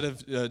Nazareth instead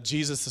of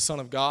Jesus, the Son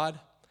of God,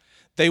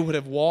 they would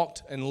have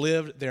walked and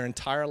lived their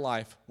entire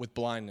life with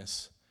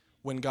blindness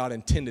when God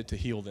intended to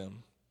heal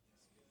them.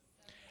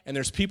 And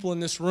there's people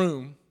in this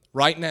room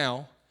right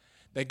now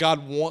that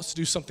God wants to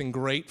do something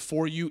great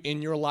for you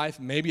in your life,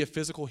 maybe a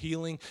physical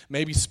healing,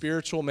 maybe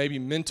spiritual, maybe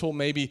mental,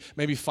 maybe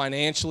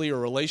financially or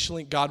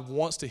relationally. God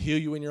wants to heal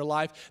you in your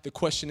life. The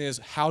question is,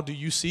 how do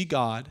you see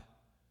God?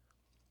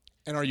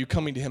 And are you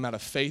coming to him out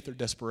of faith or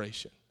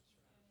desperation?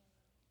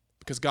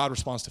 Because God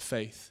responds to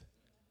faith,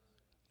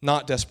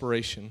 not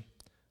desperation,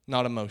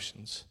 not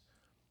emotions.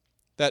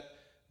 That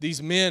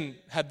these men,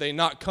 had they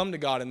not come to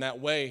God in that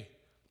way,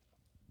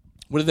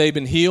 would have they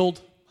been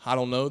healed? I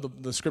don't know.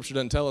 The scripture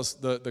doesn't tell us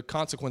the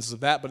consequences of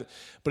that,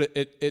 but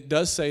it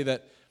does say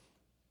that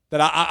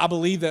I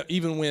believe that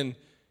even when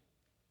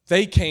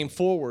they came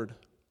forward,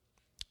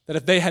 that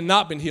if they had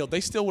not been healed,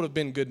 they still would have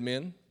been good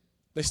men.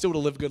 They still would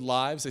have lived good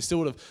lives. They still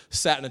would have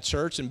sat in a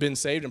church and been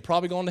saved and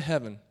probably gone to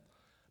heaven.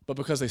 But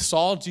because they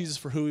saw Jesus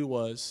for who he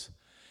was,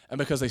 and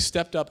because they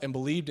stepped up and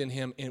believed in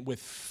him with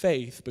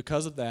faith,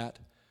 because of that,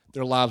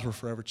 their lives were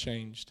forever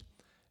changed.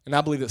 And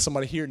I believe that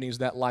somebody here needs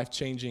that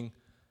life-changing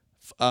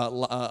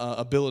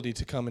ability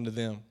to come into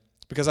them.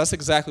 Because that's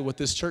exactly what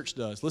this church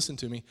does. Listen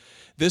to me.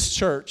 This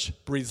church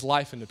breathes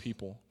life into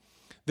people.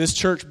 This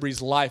church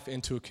breathes life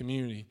into a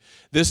community.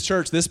 This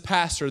church, this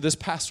pastor, this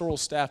pastoral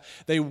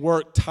staff, they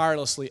work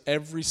tirelessly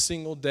every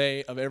single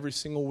day of every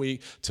single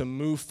week to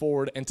move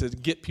forward and to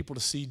get people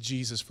to see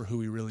Jesus for who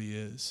he really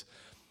is.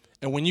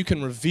 And when you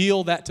can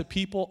reveal that to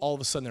people, all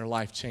of a sudden their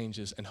life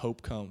changes and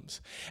hope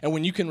comes. And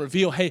when you can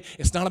reveal, hey,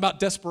 it's not about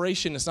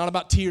desperation, it's not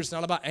about tears, it's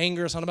not about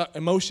anger, it's not about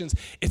emotions,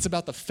 it's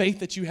about the faith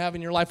that you have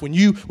in your life. When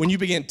you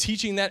begin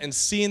teaching that and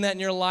seeing that in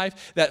your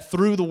life, that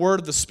through the word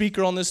of the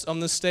speaker on this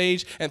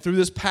stage and through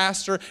this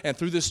pastor and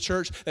through this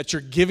church, that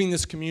you're giving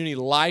this community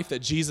life that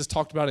Jesus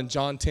talked about in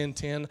John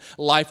 10:10,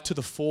 life to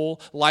the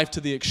full, life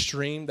to the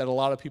extreme, that a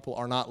lot of people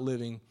are not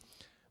living.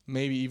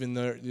 Maybe even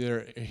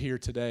they're here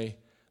today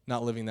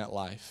not living that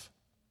life.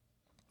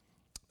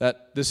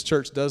 That this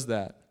church does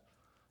that.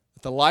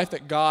 The life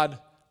that God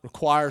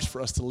requires for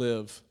us to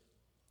live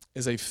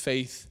is a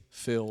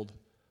faith-filled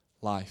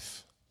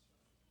life.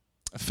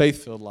 A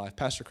faith-filled life.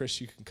 Pastor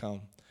Chris, you can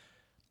come.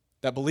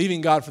 That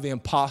believing God for the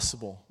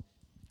impossible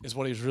is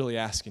what he's really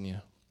asking you.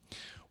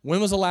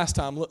 When was the last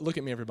time, look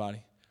at me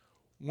everybody,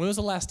 when was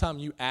the last time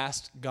you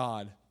asked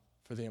God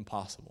for the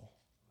impossible?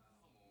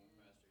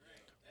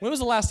 When was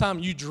the last time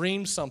you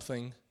dreamed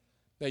something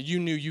that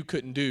you knew you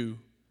couldn't do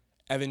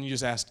and then you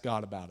just asked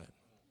God about it?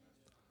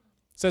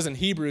 It says in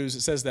Hebrews,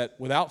 it says that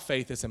without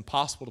faith, it's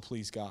impossible to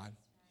please God.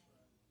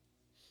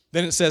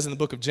 Then it says in the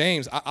book of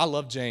James, I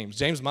love James.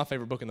 James is my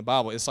favorite book in the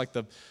Bible. It's like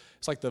the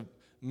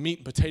meat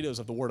and potatoes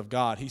of the Word of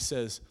God. He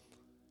says,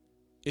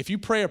 if you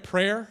pray a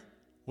prayer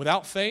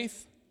without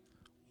faith,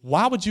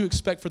 why would you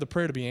expect for the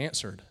prayer to be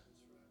answered?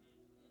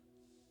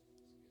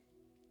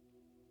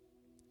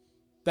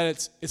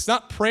 That it's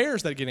not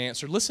prayers that get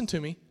answered. Listen to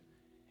me.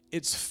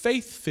 It's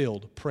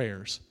faith-filled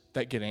prayers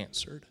that get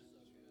answered.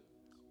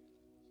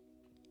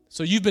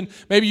 So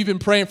maybe you've been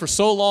praying for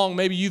so long,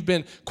 maybe you've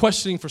been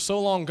questioning for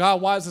so long, God,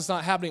 why is this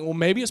not happening? Well,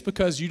 maybe it's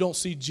because you don't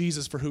see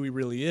Jesus for who he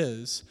really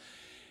is.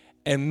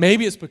 And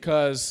maybe it's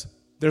because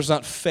there's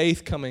not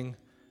faith coming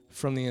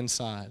from the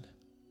inside.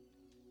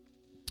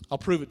 I'll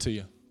prove it to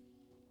you.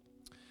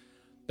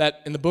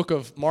 That in the book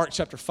of Mark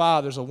chapter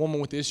 5, there's a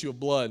woman with the issue of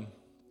blood.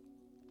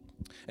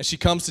 And she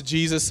comes to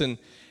Jesus and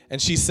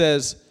she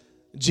says,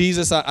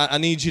 Jesus, I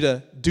need you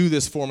to do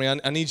this for me.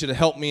 I need you to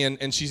help me.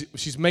 And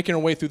she's making her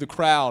way through the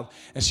crowd,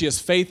 and she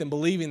has faith in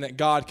believing that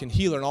God can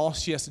heal her, and all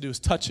she has to do is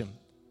touch him.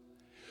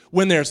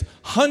 When there's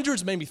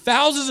hundreds, maybe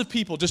thousands of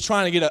people just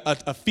trying to get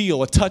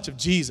a touch of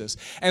Jesus.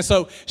 And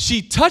so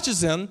she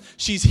touches him,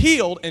 she's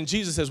healed, and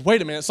Jesus says,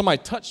 wait a minute,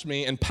 somebody touched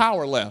me and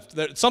power left.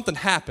 Something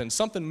happened,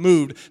 something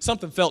moved,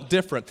 something felt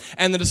different.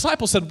 And the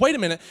disciples said, wait a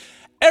minute,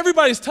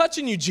 everybody's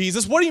touching you,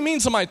 Jesus. What do you mean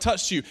somebody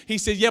touched you? He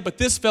said, yeah, but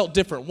this felt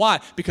different.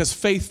 Why? Because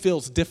faith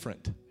feels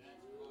different.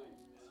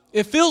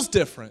 It feels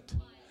different.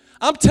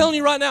 I'm telling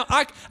you right now,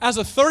 as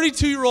a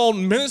 32-year-old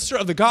minister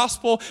of the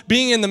gospel,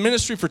 being in the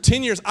ministry for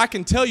 10 years, I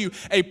can tell you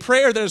a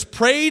prayer that is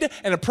prayed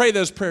and a prayer that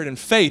is prayed in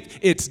faith,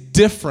 it's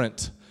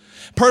different.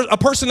 A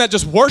person that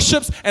just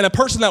worships and a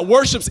person that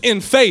worships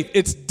in faith,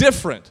 it's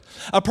different.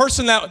 A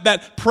person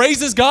that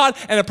praises God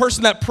and a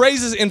person that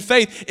praises in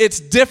faith, it's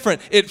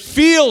different. It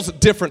feels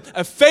different.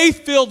 A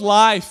faith-filled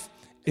life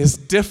is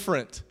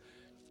different.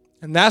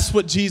 And that's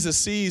what Jesus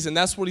sees, and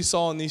that's what he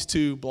saw in these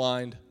two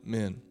blind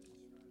men.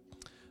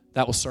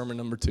 That was sermon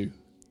number 2.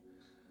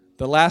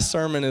 The last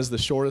sermon is the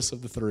shortest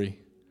of the 3.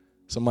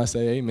 Somebody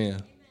say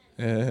amen.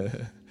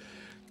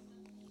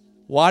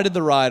 Why did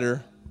the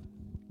writer,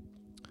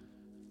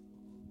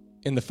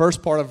 in the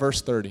first part of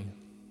verse 30,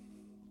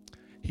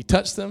 he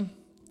touched them,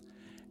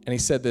 and he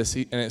said this,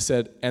 and it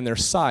said, and their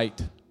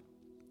sight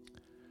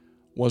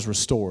was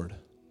restored.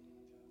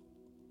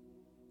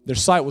 Their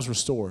sight was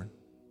restored.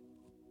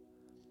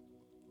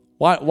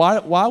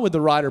 Why would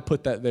the writer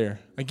put that there?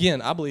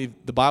 Again, I believe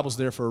the Bible's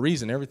there for a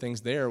reason. Everything's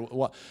there.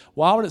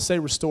 Why would it say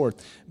restored?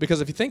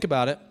 Because if you think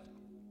about it,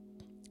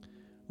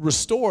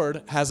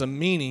 restored has a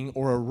meaning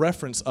or a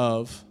reference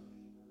of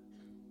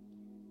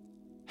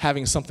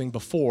having something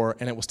before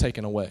and it was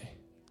taken away.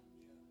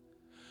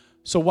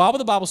 So why would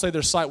the Bible say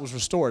their sight was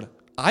restored?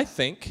 I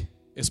think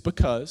it's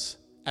because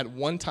at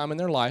one time in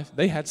their life,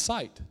 they had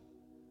sight.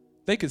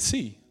 They could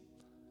see.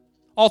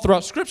 All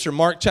throughout Scripture,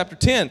 Mark chapter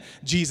 10,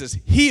 Jesus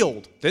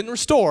healed, didn't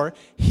restore,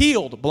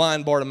 healed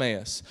blind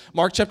Bartimaeus.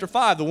 Mark chapter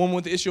 5, the woman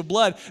with the issue of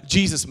blood,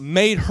 Jesus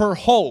made her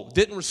whole.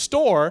 Didn't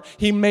restore,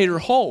 he made her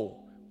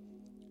whole.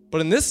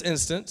 But in this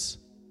instance,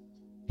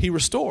 he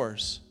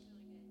restores.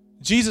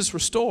 Jesus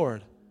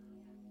restored.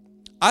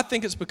 I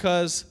think it's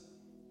because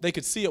they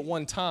could see at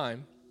one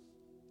time,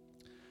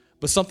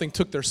 but something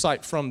took their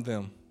sight from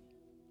them.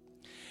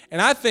 And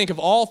I think of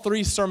all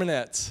 3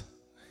 sermonettes,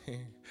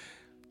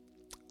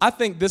 I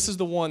think this is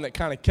the one that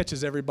kind of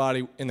catches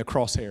everybody in the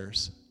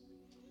crosshairs.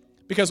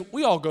 Because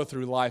we all go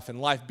through life, and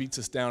life beats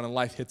us down, and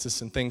life hits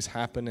us, and things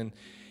happen,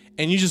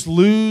 and you just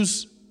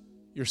lose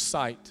your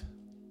sight.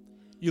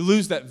 You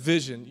lose that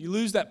vision. You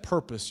lose that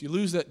purpose. You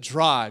lose that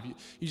drive.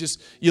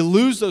 You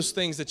lose those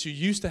things that you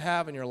used to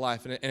have in your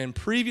life. And in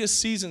previous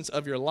seasons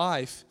of your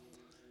life,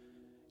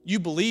 you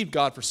believed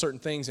God for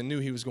certain things and knew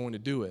he was going to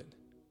do it.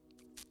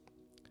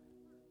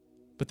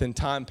 But then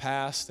time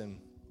passed, and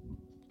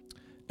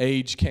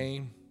age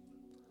came.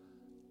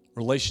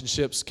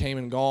 Relationships came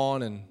and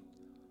gone, and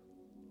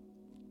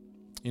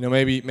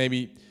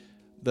maybe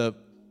the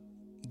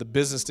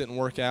business didn't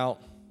work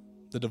out,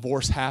 the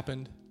divorce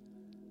happened,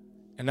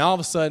 and now all of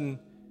a sudden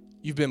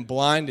you've been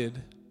blinded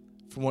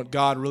from what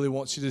God really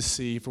wants you to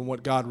see, from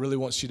what God really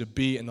wants you to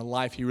be, and the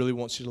life he really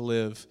wants you to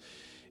live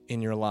in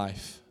your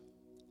life.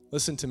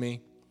 Listen to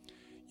me.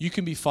 You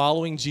can be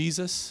following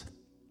Jesus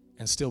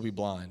and still be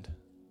blind.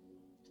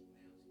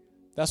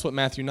 That's what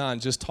Matthew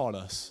 9 just taught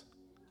us.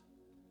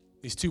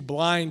 These 2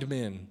 blind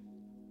men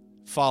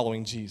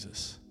following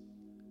Jesus.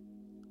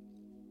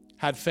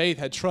 Had faith,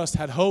 had trust,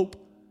 had hope,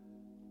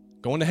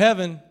 going to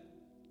heaven,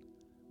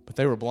 but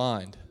they were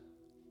blind.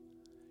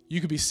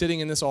 You could be sitting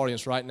in this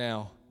audience right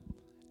now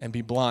and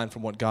be blind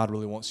from what God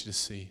really wants you to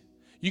see.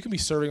 You can be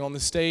serving on the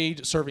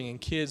stage, serving in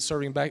kids,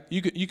 serving back.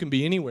 You can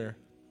be anywhere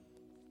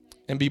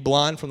and be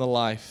blind from the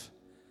life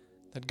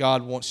that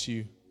God wants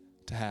you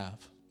to have.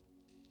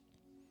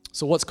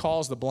 So what's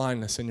caused the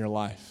blindness in your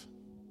life?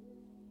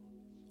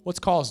 What's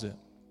caused it?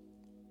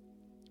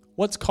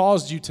 What's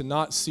caused you to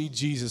not see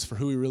Jesus for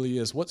who he really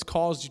is? What's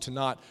caused you to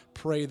not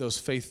pray those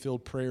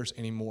faith-filled prayers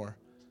anymore?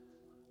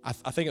 I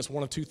think it's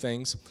one of 2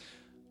 things.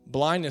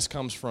 Blindness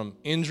comes from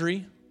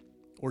injury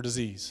or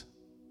disease.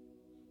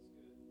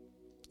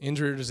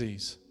 Injury or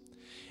disease.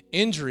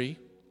 Injury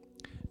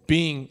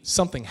being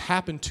something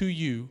happened to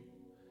you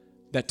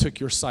that took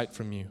your sight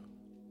from you.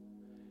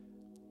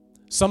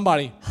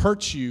 Somebody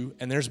hurts you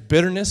and there's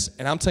bitterness,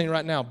 and I'm telling you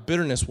right now,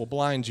 bitterness will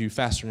blind you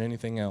faster than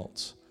anything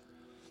else.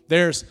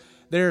 There's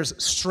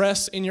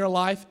stress in your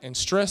life, and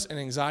stress and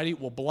anxiety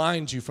will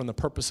blind you from the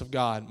purpose of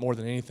God more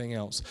than anything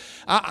else.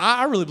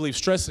 I really believe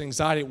stress and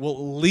anxiety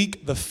will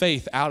leak the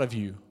faith out of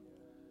you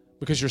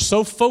because you're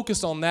so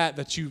focused on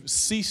that you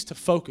cease to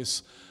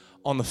focus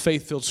on the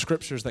faith-filled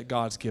scriptures that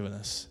God's given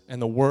us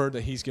and the word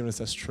that he's given us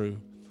that's true.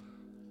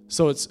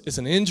 So it's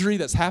an injury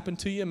that's happened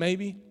to you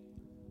maybe,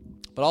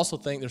 but I also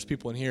think there's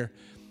people in here,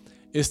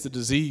 it's the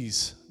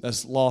disease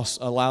that's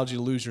allowed you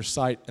to lose your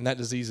sight, and that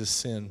disease is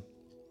sin.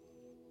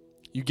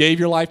 You gave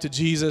your life to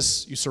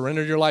Jesus, you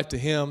surrendered your life to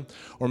him,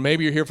 or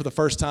maybe you're here for the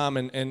first time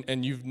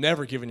and you've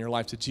never given your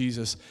life to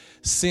Jesus.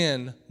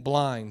 Sin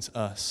blinds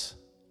us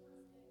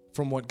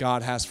from what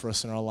God has for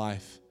us in our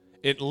life.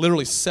 It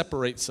literally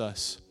separates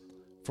us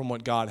from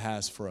what God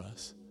has for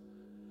us.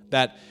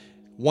 That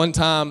one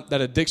time that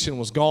addiction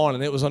was gone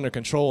and it was under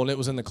control and it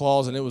was in the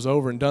claws and it was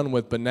over and done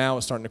with, but now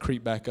it's starting to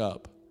creep back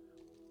up.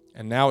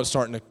 And now it's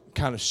starting to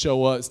kind of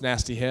show up its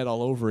nasty head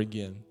all over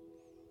again.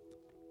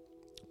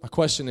 My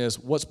question is,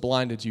 what's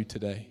blinded you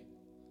today?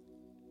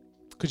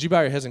 Could you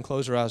bow your heads and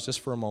close your eyes just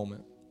for a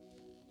moment?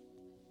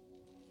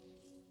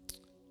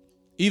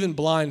 Even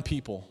blind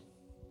people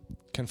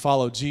can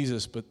follow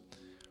Jesus, but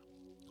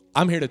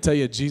I'm here to tell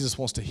you Jesus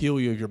wants to heal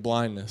you of your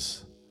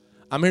blindness.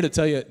 I'm here to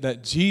tell you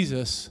that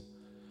Jesus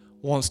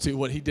wants to,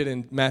 what he did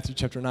in Matthew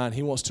chapter 9,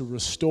 he wants to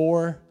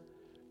restore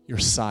your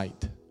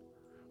sight.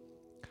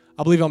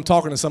 I believe I'm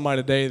talking to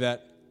somebody today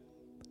that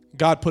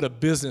God put a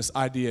business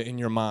idea in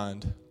your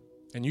mind,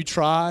 and you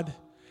tried,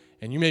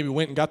 and you maybe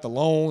went and got the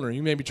loan, or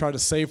you maybe tried to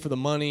save for the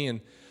money,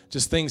 and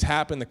just things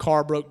happened. The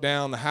car broke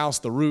down, the house,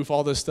 the roof,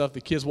 all this stuff,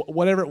 the kids,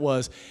 whatever it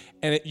was,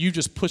 and you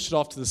just pushed it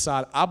off to the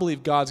side. I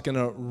believe God's going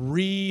to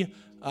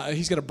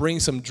he's going to bring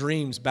some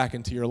dreams back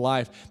into your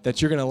life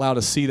that you're going to allow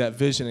to see that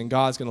vision, and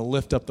God's going to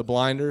lift up the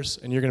blinders,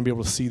 and you're going to be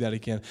able to see that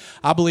again.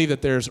 I believe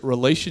that there's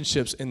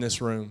relationships in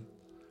this room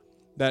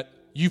that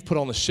you've put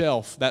on the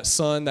shelf, that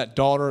son, that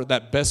daughter,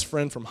 that best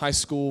friend from high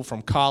school,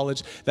 from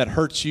college, that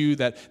hurt you,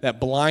 that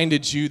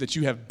blinded you, that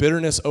you have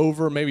bitterness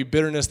over, maybe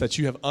bitterness that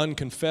you have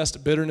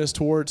unconfessed bitterness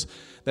towards,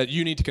 that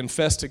you need to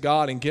confess to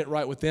God and get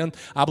right with them.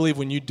 I believe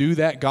when you do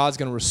that, God's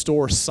going to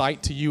restore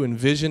sight to you and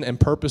vision and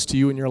purpose to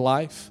you in your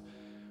life.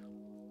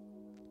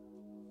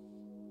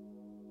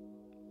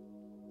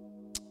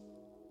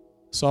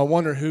 So I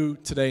wonder who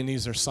today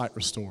needs their sight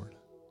restored.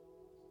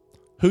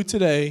 Who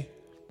today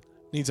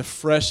needs a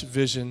fresh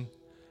vision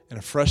and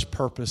a fresh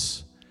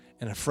purpose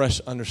and a fresh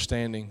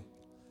understanding,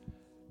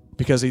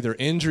 because either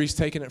injury's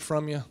taken it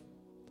from you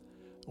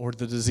or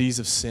the disease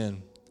of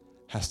sin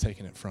has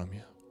taken it from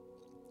you.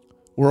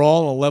 We're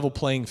all on a level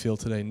playing field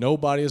today.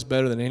 Nobody is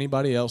better than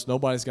anybody else.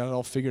 Nobody's got it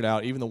all figured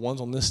out. Even the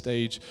ones on this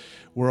stage,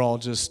 we're all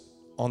just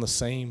on the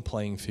same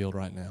playing field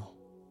right now.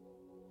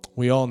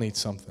 We all need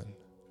something.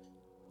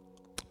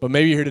 But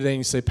maybe you're here today and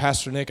you say,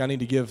 Pastor Nick, I need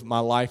to give my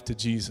life to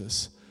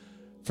Jesus.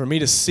 For me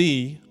to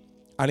see,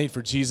 I need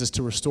for Jesus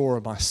to restore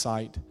my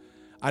sight.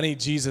 I need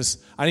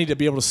to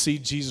be able to see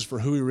Jesus for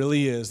who he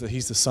really is, that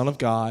he's the Son of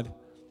God,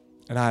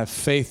 and I have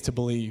faith to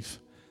believe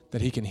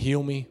that he can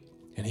heal me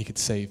and he could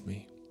save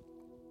me.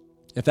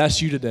 If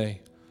that's you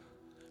today,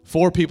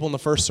 4 people in the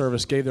first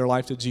service gave their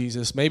life to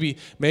Jesus. Maybe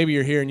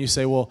you're here and you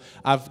say, well,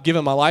 I've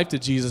given my life to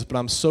Jesus, but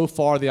I'm so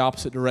far the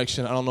opposite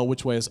direction. I don't know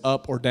which way is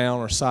up or down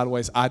or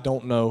sideways. I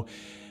don't know,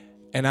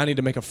 and I need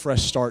to make a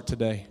fresh start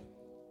today.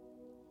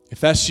 If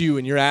that's you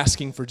and you're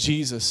asking for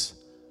Jesus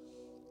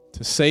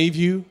to save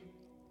you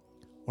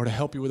or to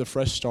help you with a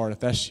fresh start, if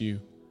that's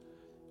you,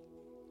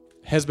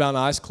 heads bowed and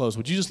eyes closed,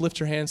 would you just lift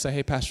your hand and say,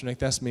 hey, Pastor Nick,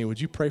 that's me.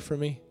 Would you pray for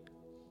me?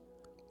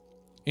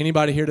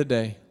 Anybody here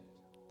today?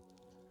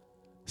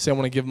 Say, I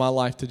want to give my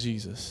life to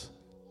Jesus.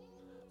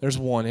 There's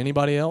one.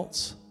 Anybody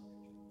else?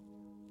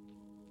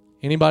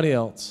 Anybody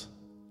else?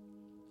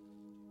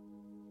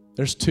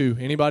 There's 2.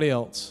 Anybody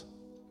else?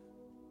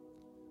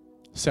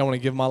 Say, I want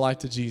to give my life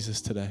to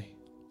Jesus today.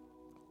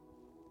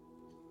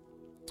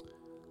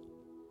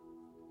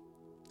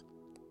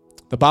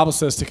 The Bible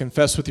says to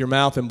confess with your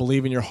mouth and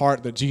believe in your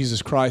heart that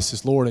Jesus Christ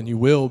is Lord, and you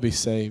will be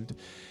saved.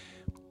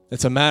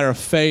 It's a matter of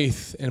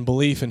faith and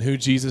belief in who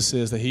Jesus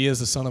is, that he is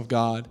the Son of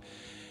God.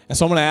 And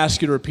so I'm going to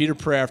ask you to repeat a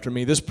prayer after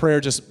me. This prayer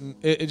just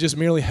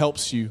merely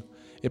helps you.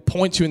 It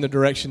points you in the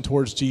direction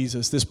towards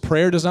Jesus. This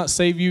prayer does not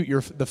save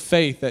you. The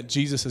faith that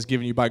Jesus has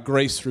given you by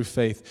grace through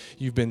faith,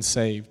 you've been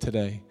saved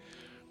today.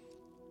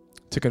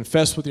 To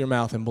confess with your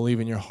mouth and believe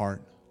in your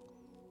heart.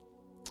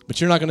 But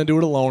you're not going to do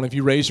it alone. If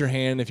you raise your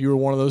hand, if you were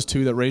one of those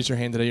 2 that raised your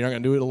hand today, you're not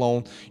going to do it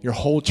alone. Your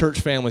whole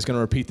church family is going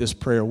to repeat this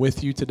prayer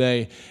with you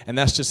today, and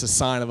that's just a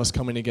sign of us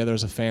coming together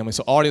as a family.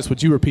 So audience,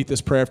 would you repeat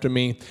this prayer after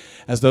me?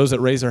 As those that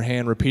raise their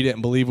hand, repeat it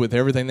and believe with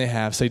everything they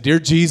have. Say, Dear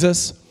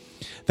Jesus,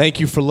 thank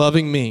you for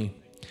loving me.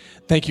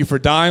 Thank you for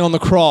dying on the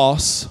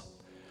cross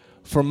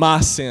for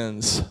my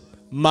sins,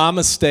 my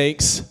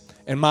mistakes,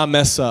 and my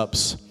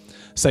mess-ups.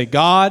 Say,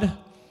 God,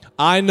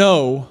 I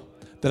know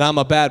that I'm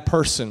a bad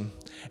person,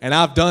 and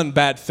I've done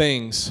bad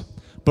things.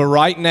 But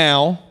right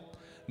now,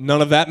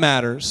 none of that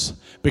matters,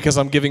 because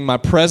I'm giving my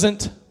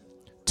present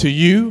to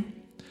you,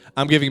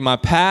 I'm giving my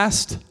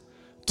past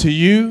to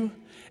you,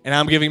 and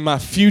I'm giving my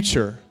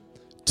future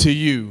to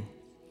you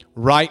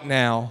right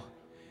now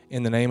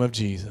in the name of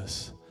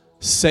Jesus.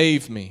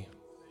 Save me.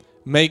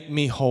 Make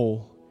me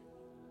whole.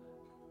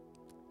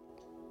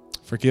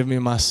 Forgive me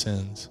my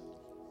sins.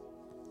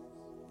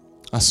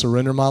 I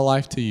surrender my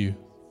life to you.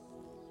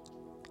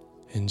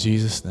 In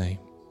Jesus' name.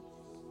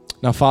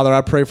 Now, Father,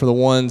 I pray for the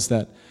ones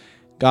that,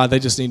 God, they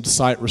just need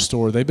sight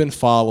restored. They've been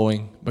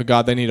following, but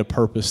God, they need a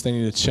purpose. They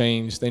need a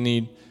change. They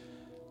need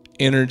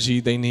energy.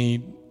 They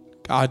need,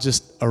 God,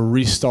 just a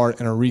restart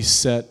and a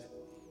reset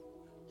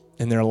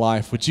in their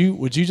life. Would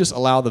you just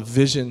allow the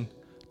vision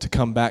to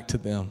come back to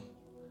them?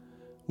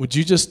 Would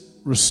you just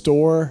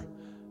restore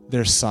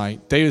their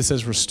sight? David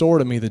says, restore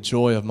to me the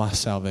joy of my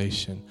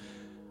salvation.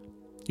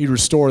 You'd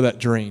restore that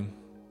dream.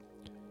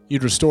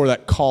 You'd restore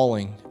that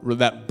calling, or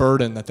that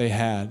burden that they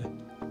had.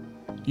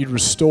 You'd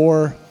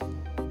restore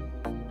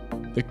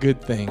the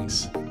good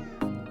things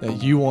that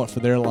you want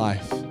for their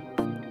life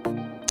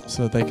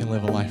so that they can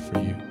live a life for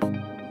you.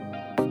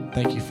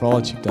 Thank you for all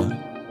that you've done.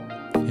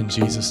 In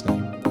Jesus'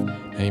 name,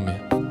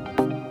 amen.